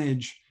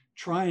manage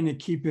trying to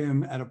keep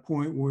him at a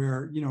point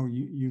where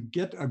you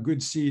get a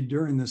good seed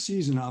during the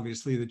season,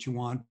 obviously, that you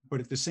want, but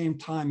at the same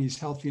time he's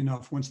healthy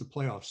enough once the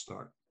playoffs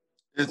start?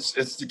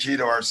 It's the key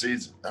to our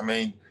season. I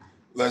mean,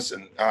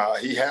 listen,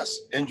 he has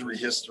injury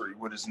history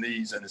with his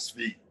knees and his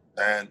feet,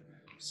 and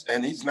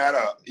he's not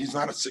a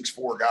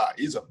 6'4" guy.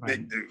 He's a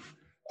big dude.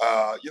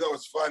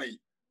 It's funny.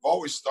 I've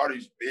always thought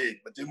he's big,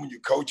 but then when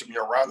you coach him,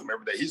 you're around him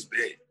every day. He's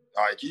big.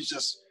 Like he's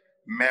just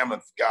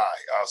mammoth guy.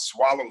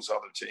 Swallows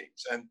other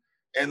teams,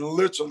 and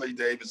literally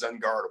Dave is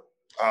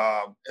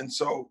unguardable. And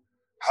so,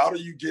 how do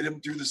you get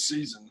him through the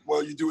season?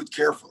 Well, you do it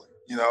carefully.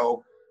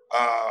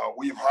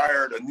 We've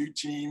hired a new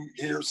team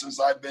here since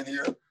I've been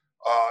here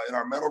in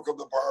our medical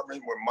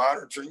department. We're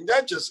monitoring,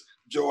 not just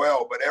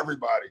Joel, but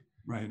everybody.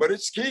 Right. But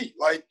it's key.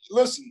 Like,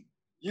 listen,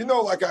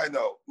 like I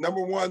know,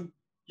 number one,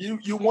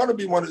 you want to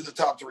be one of the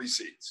top 3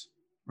 seeds.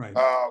 Right.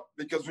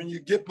 Because when you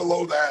get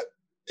below that,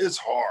 it's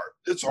hard.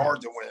 It's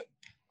hard to win.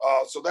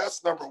 So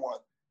that's number one.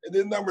 And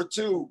then number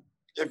 2,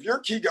 if your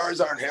key guys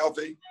aren't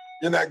healthy,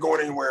 you're not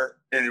going anywhere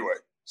anyway.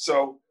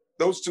 So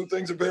those 2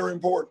 things are very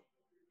important.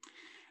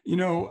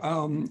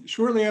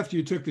 Shortly after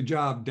you took the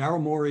job,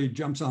 Daryl Morey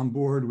jumps on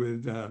board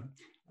with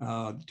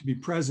to be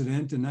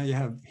president, and now you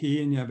have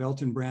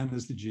Elton Brand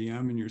as the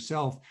GM and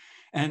yourself.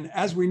 And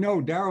as we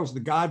know, Daryl's the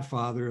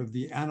godfather of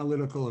the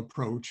analytical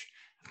approach,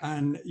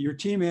 and your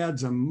team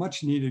adds a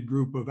much needed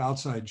group of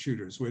outside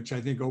shooters, which I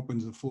think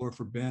opens the floor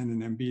for Ben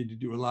and Embiid to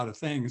do a lot of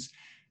things.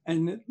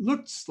 And it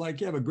looks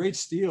like you have a great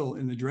steal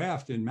in the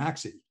draft in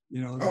Maxey, the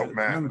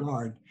young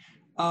guard.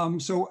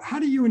 So how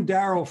do you and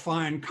Daryl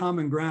find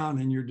common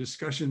ground in your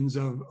discussions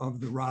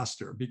of the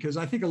roster? Because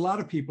I think a lot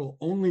of people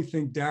only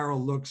think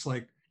Daryl looks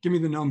like, give me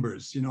the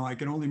numbers. I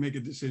can only make a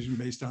decision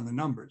based on the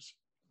numbers.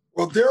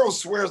 Well, Daryl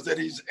swears that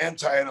he's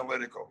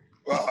anti-analytical,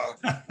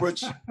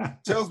 which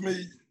tells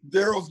me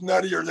Daryl's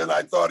nuttier than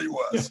I thought he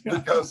was,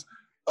 because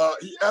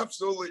he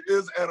absolutely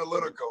is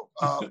analytical.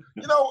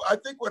 I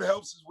think what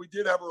helps is we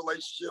did have a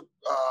relationship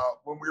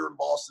when we were in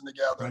Boston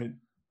together.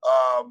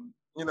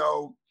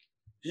 Right.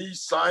 He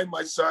signed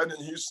my son in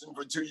Houston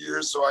for 2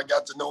 years, so I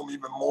got to know him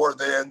even more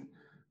then.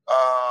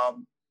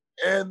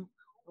 And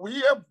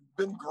we have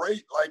been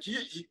great. Like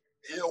he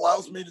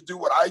allows me to do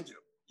what I do.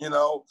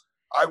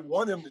 I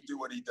want him to do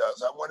what he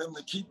does. I want him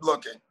to keep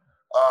looking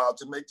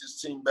to make this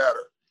team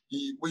better.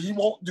 He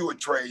won't do a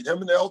trade.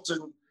 Him and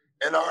Elton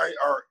and I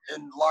are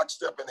in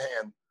lockstep in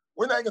hand.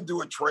 We're not going to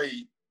do a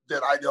trade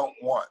that I don't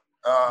want.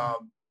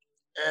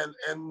 And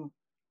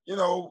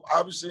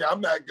obviously I'm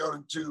not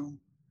going to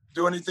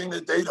do anything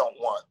that they don't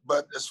want.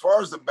 But as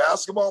far as the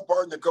basketball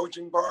part and the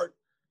coaching part,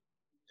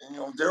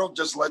 Daryl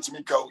just lets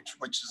me coach,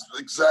 which is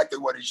exactly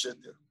what he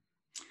should do.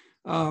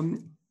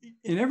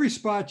 In every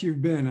spot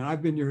you've been, and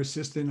I've been your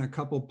assistant in a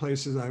couple of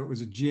places, I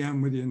was a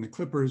GM with you in the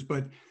Clippers,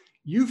 but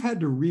you've had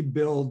to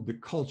rebuild the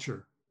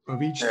culture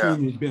of each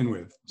team you've been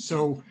with.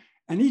 So,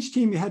 and each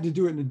team you had to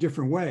do it in a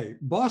different way.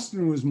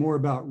 Boston was more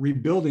about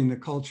rebuilding the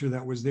culture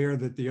that was there,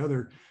 that the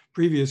other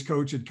previous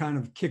coach had kind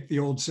of kicked the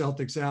old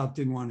Celtics out,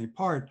 didn't want any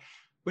part.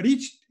 But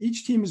each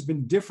team has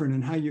been different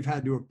in how you've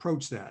had to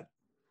approach that.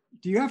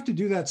 Do you have to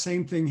do that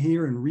same thing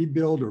here and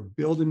rebuild or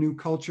build a new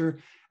culture?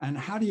 And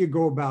how do you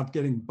go about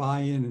getting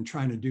buy-in and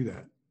trying to do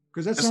that?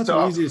 Because that's not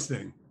the easiest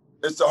thing.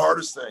 It's the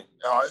hardest thing.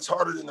 It's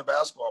harder than the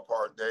basketball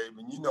part, Dave,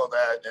 and you know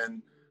that.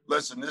 And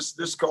listen,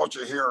 this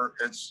culture here,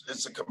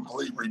 it's a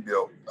complete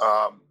rebuild.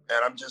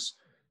 And I'm just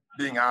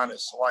being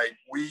honest. Like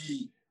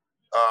we've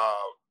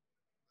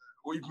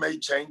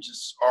made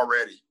changes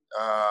already.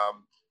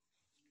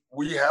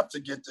 We have to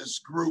get this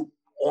group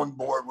on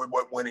board with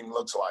what winning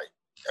looks like.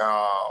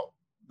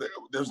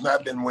 There's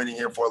not been winning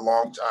here for a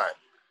long time.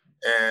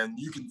 And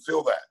you can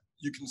feel that.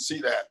 You can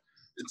see that.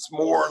 It's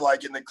more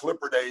like in the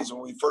Clipper days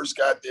when we first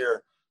got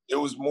there, it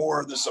was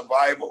more the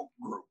survival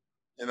group.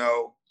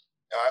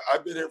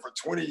 I've been here for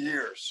 20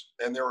 years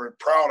and they were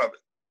proud of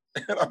it.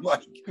 And I'm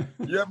like,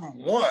 you haven't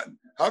won.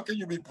 How can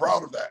you be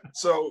proud of that?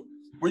 So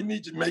we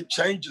need to make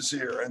changes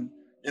here. And,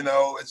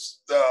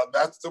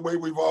 that's the way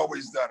we've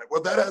always done it.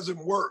 Well, that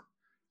hasn't worked.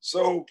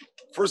 So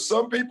for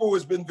some people,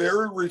 it's been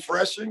very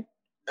refreshing.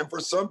 And for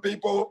some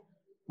people,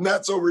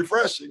 not so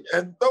refreshing.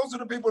 And those are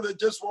the people that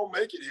just won't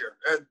make it here.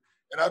 And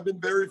I've been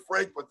very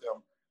frank with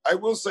them. I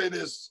will say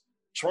this,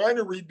 trying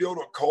to rebuild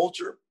a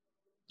culture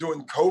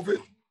during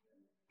COVID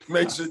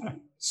makes it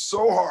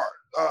so hard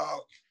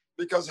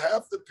because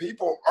half the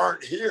people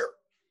aren't here,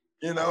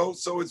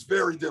 so it's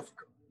very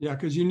difficult. Yeah,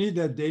 because you need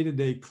that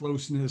day-to-day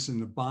closeness and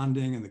the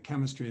bonding and the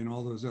chemistry and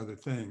all those other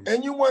things.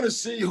 And you want to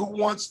see who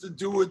wants to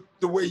do it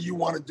the way you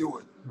want to do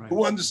it, right.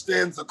 Who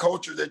understands the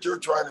culture that you're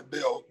trying to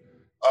build.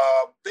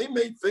 They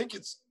may think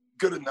it's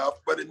good enough,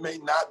 but it may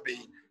not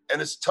be.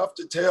 And it's tough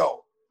to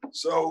tell.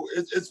 So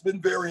it's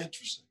been very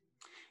interesting.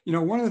 You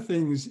know, one of the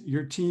things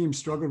your team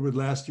struggled with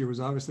last year was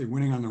obviously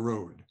winning on the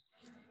road.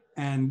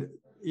 And,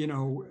 you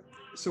know,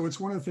 so it's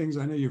one of the things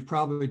I know you've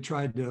probably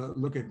tried to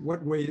look at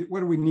what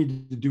do we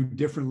need to do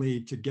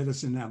differently to get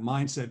us in that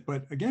mindset.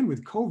 But again,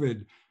 with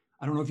COVID,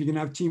 I don't know if you can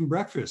have team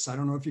breakfast. I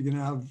don't know if you can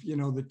have, you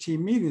know, the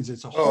team meetings.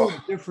 It's a whole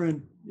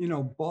different, you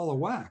know, ball of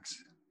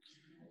wax.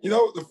 You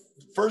know, the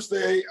first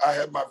day I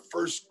had my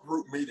first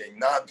group meeting,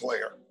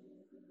 non-player.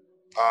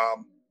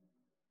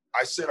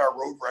 I set our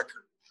road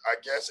record. I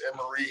guess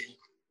Anne-Marie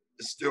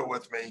is still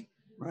with me.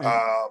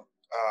 Right.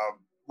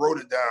 Wrote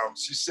it down.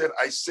 She said,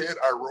 I said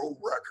our road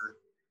record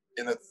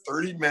in a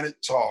 30-minute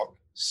talk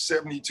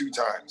 72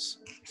 times.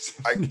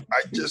 I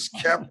just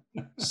kept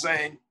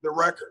saying the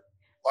record.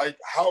 Like,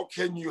 how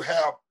can you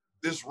have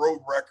this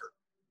road record?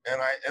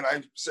 And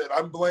I said,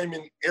 I'm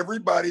blaming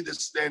everybody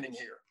that's standing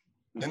here.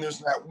 And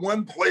there's not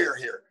one player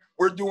here.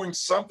 We're doing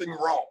something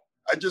wrong.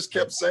 I just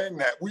kept saying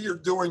that. We are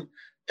doing,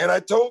 and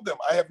I told them,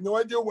 I have no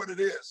idea what it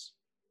is,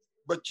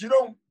 but you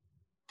don't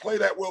play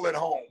that well at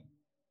home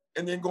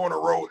and then go on the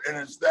road and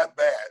it's that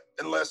bad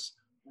unless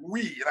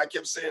we, and I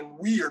kept saying,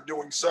 we are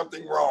doing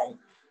something wrong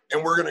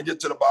and we're going to get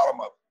to the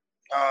bottom of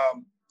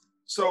it.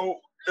 So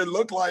it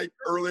looked like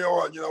early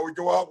on, you know, we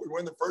go out, we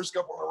win the first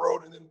cup on the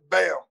road and then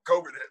bam,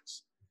 COVID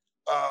hits.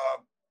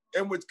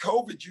 And with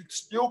COVID, you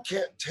still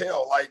can't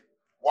tell like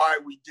why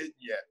we didn't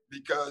yet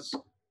because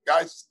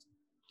guys,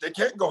 they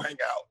can't go hang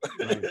out,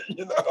 Right.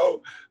 you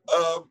know,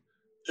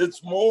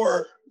 it's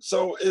more,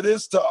 so it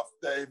is tough,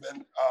 Dave.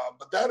 And,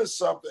 but that is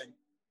something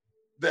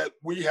that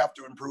we have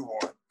to improve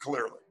on,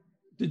 clearly.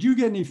 Did you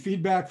get any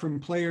feedback from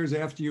players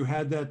after you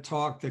had that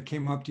talk that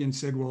came up to you and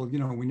said, well, you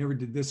know, we never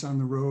did this on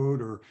the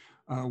road, or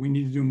we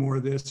need to do more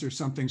of this or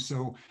something?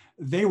 So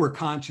they were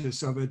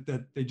conscious of it,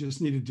 that they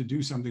just needed to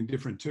do something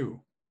different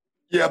too.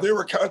 Yeah, they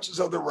were conscious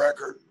of the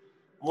record.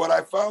 What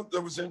I found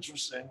that was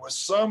interesting was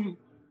some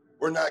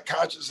were not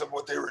conscious of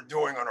what they were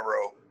doing on the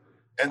road,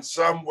 and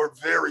some were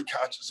very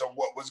conscious of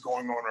what was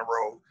going on the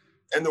road.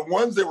 And the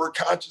ones that were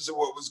conscious of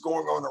what was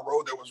going on the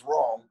road that was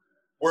wrong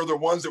were the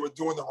ones that were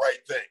doing the right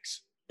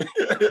things.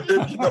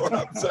 If you know what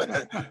I'm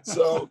saying.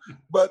 So,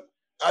 but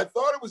I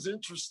thought it was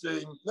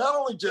interesting, not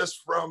only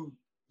just from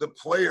the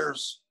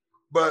players,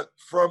 but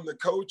from the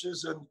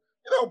coaches. And,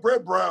 you know,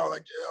 Brett Brown,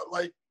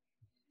 like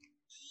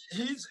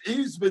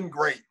he's been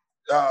great.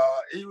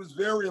 He was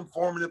very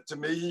informative to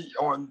me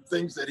on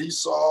things that he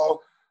saw.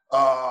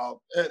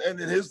 And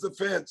in his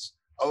defense,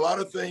 a lot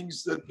of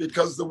things that,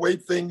 because the way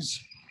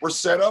things were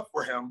set up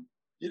for him,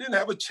 he didn't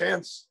have a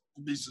chance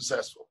to be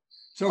successful.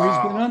 So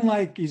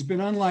he's been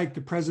unlike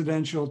the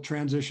presidential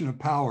transition of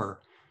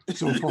power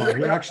so far.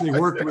 He actually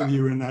worked with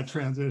you in that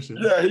transition.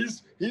 Yeah,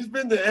 he's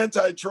been the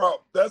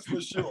anti-Trump, that's for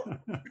sure.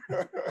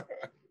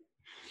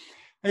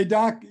 Hey,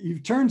 Doc,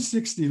 you've turned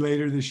 60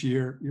 later this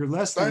year. You're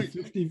less than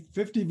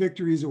 50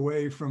 victories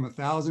away from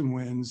 1,000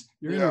 wins.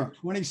 You're in your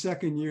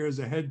 22nd year as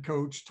a head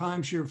coach.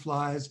 Time sure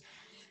flies.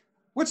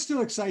 What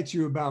still excites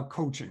you about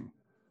coaching?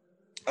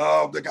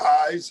 The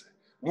guys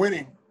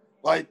winning.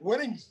 Like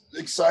winning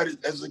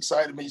has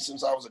excited me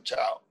since I was a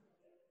child.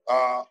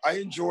 I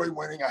enjoy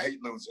winning. I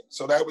hate losing.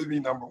 So that would be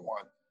number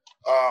one.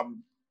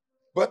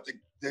 But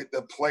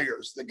the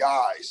players, the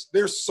guys,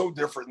 they're so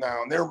different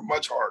now and they're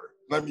much harder.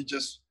 Let me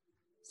just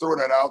throw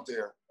that out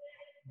there.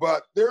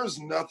 But there's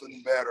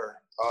nothing better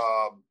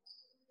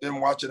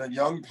than watching a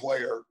young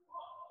player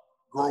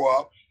grow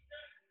up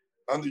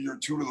under your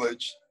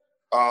tutelage.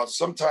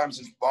 Sometimes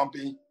it's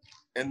bumpy.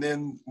 And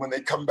then when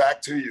they come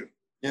back to you,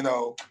 you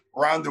know,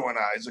 Rondo and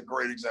I is a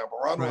great example.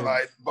 Rondo and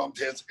I bumped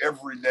heads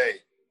every day,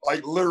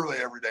 like literally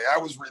every day. I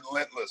was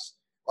relentless.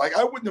 Like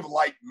I wouldn't have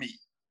liked me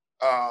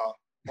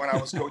when I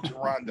was coaching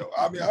Rondo.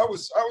 I mean, I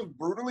was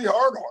brutally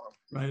hard on him.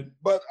 Right.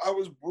 But I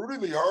was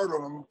brutally hard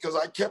on him because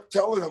I kept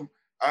telling him,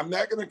 I'm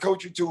not going to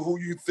coach you to who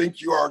you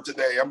think you are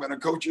today. I'm going to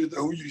coach you to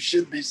who you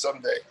should be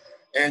someday.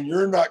 And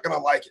you're not going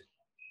to like it.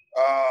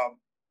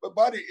 But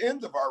by the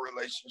end of our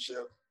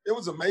relationship, it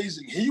was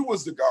amazing. He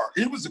was the guard.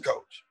 He was the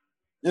coach.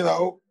 You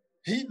know,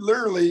 he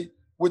literally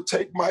would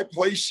take my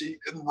play sheet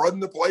and run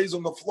the plays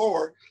on the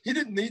floor. He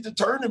didn't need to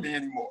turn to me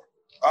anymore.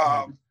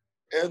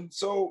 And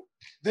so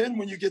then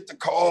when you get the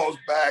calls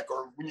back,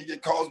 or when you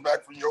get calls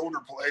back from your older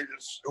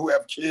players who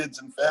have kids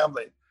and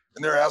family,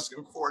 and they're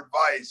asking for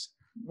advice,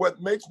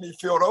 what makes me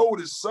feel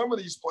old is some of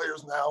these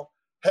players now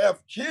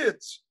have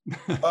kids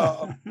that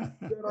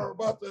are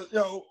about to, you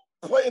know,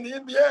 play in the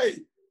NBA.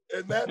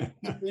 And that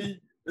to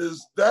me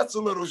that's a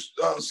little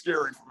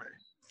scary for me.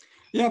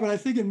 Yeah, but I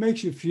think it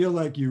makes you feel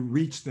like you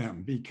reach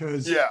them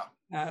because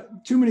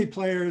too many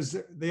players,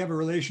 they have a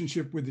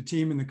relationship with the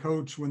team and the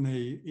coach when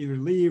they either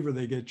leave or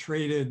they get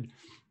traded.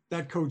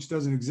 That coach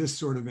doesn't exist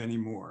sort of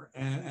anymore.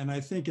 And I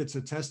think it's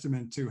a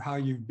testament to how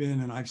you've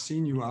been, and I've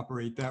seen you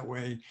operate that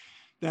way,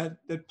 that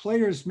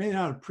players may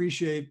not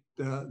appreciate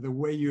the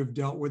way you have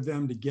dealt with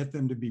them to get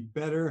them to be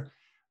better.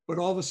 But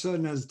all of a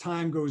sudden, as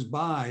time goes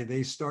by,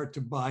 they start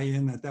to buy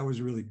in that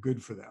was really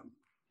good for them.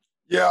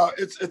 Yeah,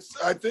 it's.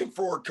 I think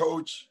for a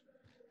coach,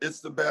 it's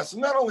the best.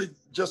 And not only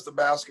just the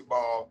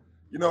basketball.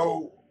 You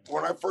know,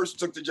 when I first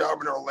took the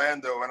job in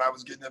Orlando and I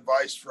was getting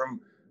advice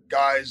from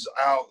guys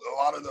out, a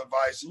lot of the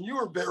advice, and you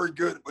were very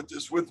good with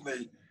this with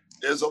me,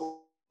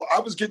 I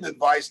was getting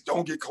advice,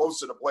 don't get close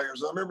to the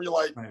players. I remember you're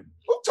like, Right.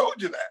 who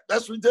told you that?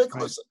 That's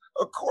ridiculous.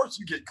 Right. Of course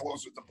you get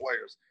close with the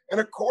players. And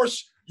of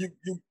course you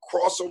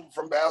cross over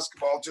from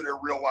basketball to their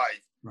real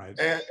life. Right.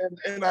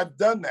 And I've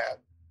done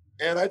that.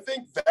 And I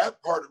think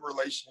that part of the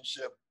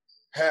relationship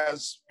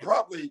has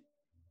probably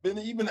been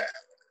even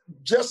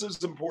just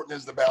as important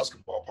as the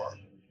basketball part.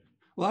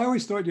 Well, I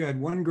always thought you had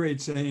one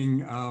great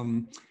saying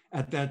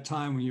at that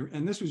time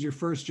and this was your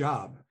first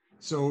job.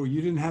 So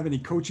you didn't have any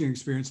coaching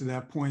experience at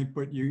that point,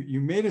 but you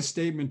made a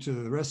statement to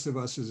the rest of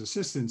us as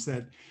assistants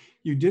that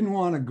you didn't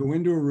want to go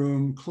into a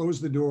room,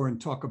 close the door and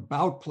talk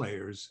about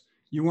players.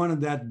 You wanted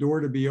that door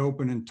to be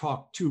open and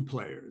talk to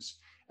players.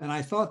 And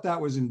I thought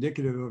that was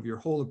indicative of your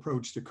whole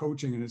approach to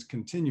coaching, and it's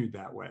continued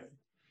that way.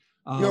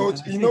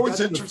 What's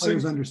interesting?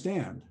 Players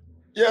understand.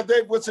 Yeah,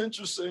 Dave, what's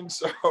interesting?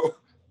 So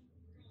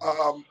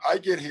I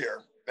get here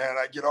and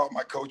I get all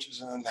my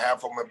coaches, and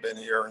half of them have been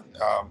here. And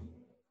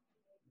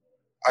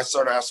I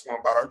started asking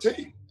them about our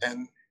team.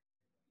 And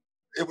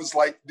it was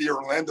like the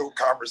Orlando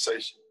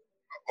conversation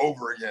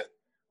over again.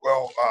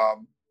 Well,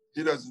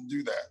 he doesn't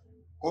do that.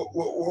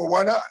 Well,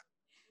 why not?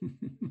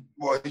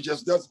 Well, he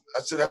just doesn't.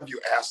 I said, have you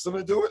asked him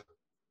to do it?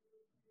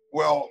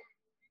 Well,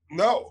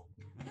 no.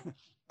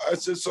 I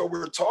said, so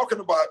we're talking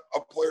about a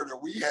player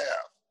that we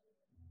have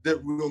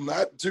that will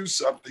not do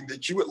something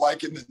that you would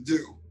like him to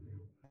do,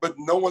 but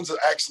no one's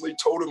actually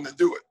told him to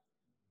do it.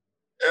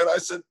 And I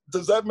said,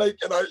 does that make,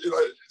 and I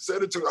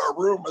said it to our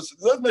room, I said,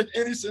 does that make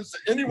any sense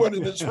to anyone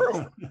in this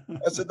room?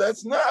 I said,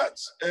 that's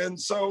nuts. And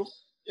so,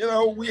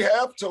 we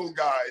have told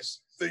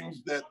guys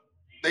things that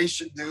they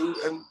should do,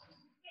 and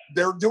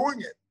they're doing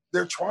it.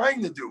 They're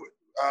trying to do it.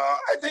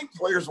 I think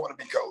players want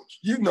to be coached.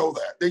 You know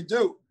that. They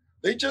do.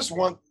 They just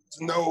want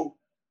to know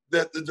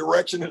that the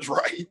direction is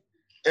right,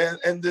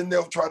 and then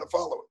they'll try to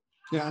follow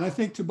it. Yeah, and I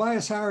think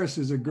Tobias Harris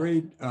is a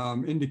great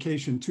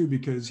indication too,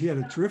 because he had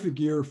a terrific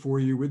year for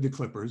you with the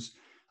Clippers.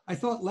 I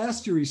thought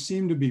last year he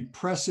seemed to be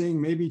pressing,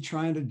 maybe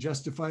trying to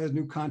justify his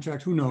new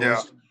contract. Who knows?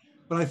 Yeah.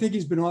 But I think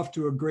he's been off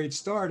to a great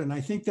start, and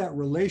I think that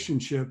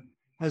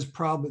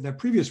that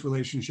previous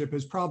relationship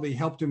has probably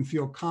helped him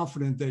feel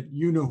confident that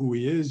you know who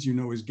he is, you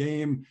know his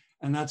game,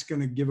 and that's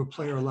going to give a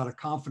player a lot of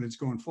confidence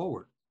going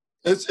forward.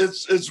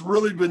 It's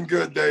really been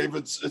good, Dave.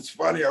 It's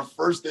funny. Our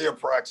first day of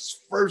practice,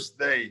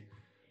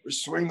 we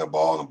swing the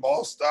ball and the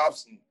ball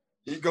stops, and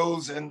he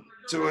goes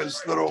into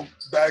his little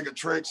bag of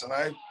tricks, and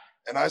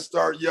I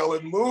start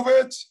yelling, move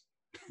it,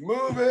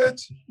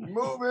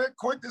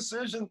 quick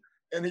decision.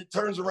 And he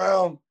turns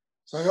around.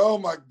 It's like, oh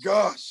my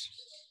gosh,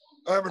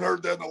 I haven't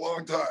heard that in a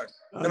long time.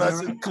 And I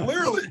said,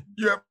 clearly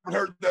you haven't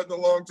heard that in a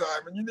long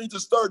time, and you need to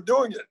start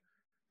doing it.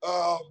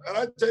 And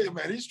I tell you,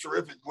 man, he's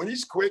terrific. When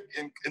he's quick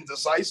and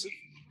decisive,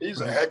 he's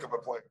a heck of a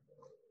player.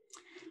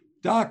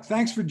 Doc,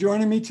 thanks for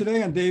joining me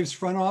today on Dave's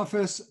Front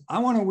Office. I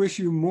want to wish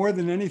you more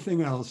than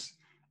anything else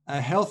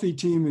a healthy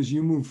team as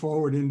you move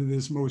forward into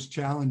this most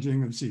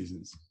challenging of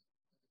seasons.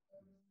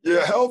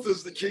 Yeah, health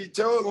is the key.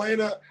 Tell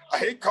Elena, I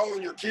hate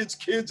calling your kids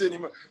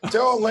anymore.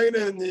 Tell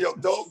Elena and the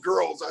adult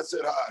girls I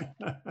said hi.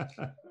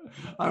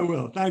 I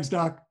will. Thanks,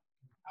 Doc.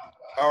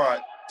 All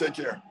right. Take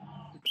care.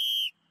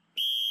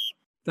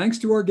 Thanks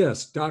to our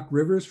guest, Doc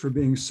Rivers, for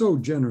being so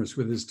generous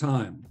with his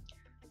time.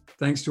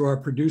 Thanks to our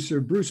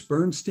producer, Bruce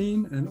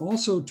Bernstein, and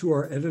also to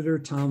our editor,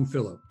 Tom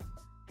Phillip.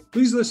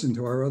 Please listen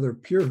to our other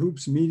Pure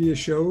Hoops media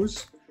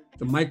shows.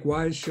 The Mike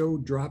Wise Show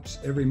drops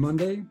every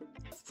Monday.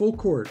 Full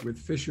Court with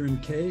Fisher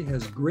and Kay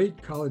has great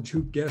college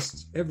hoop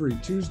guests every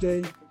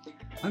Tuesday.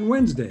 On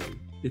Wednesday,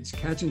 it's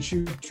Catch and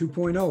Shoot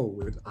 2.0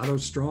 with Otto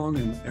Strong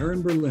and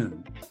Aaron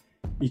Berlin.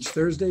 Each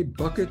Thursday,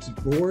 Buckets,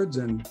 Boards,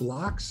 and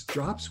Blocks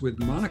drops with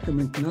Monica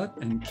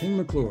McNutt and King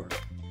McClure.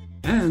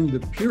 And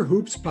the Pure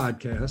Hoops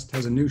podcast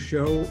has a new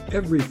show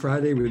every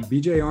Friday with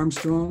BJ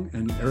Armstrong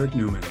and Eric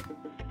Newman.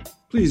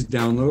 Please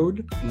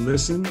download,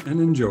 listen,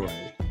 and enjoy.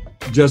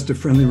 Just a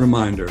friendly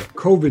reminder,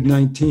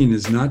 COVID-19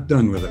 is not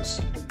done with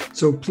us.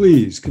 So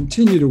please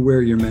continue to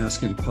wear your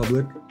mask in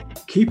public,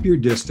 keep your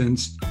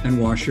distance, and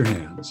wash your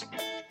hands.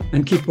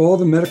 And keep all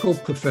the medical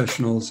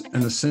professionals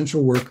and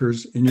essential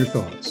workers in your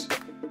thoughts.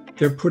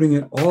 They're putting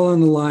it all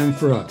on the line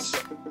for us.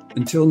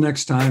 Until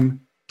next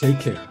time, take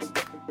care.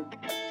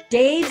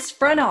 Dave's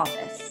Front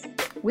Office,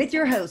 with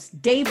your host,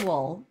 Dave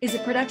Wohl, is a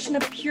production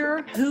of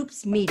Pure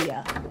Hoops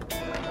Media.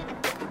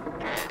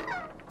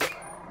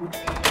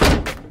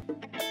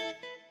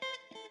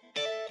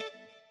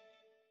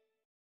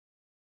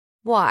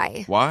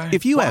 Why?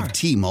 If you have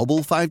T-Mobile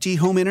 5G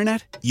home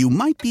internet, you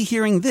might be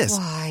hearing this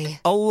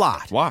a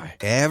lot. Why?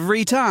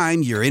 Every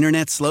time your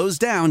internet slows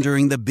down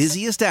during the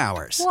busiest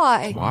hours.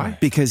 Why?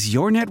 Because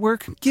your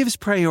network gives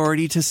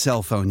priority to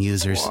cell phone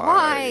users.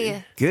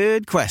 Why?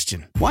 Good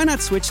question. Why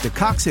not switch to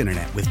Cox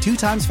Internet with 2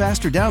 times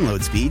faster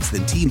download speeds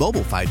than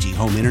T-Mobile 5G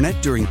home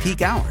internet during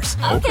peak hours?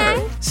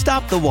 Okay.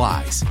 Stop the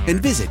whys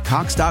and visit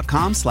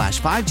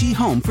cox.com/5G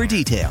home for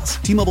details.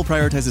 T-Mobile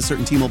prioritizes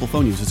certain T-Mobile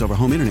phone users over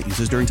home internet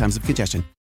users during times of congestion.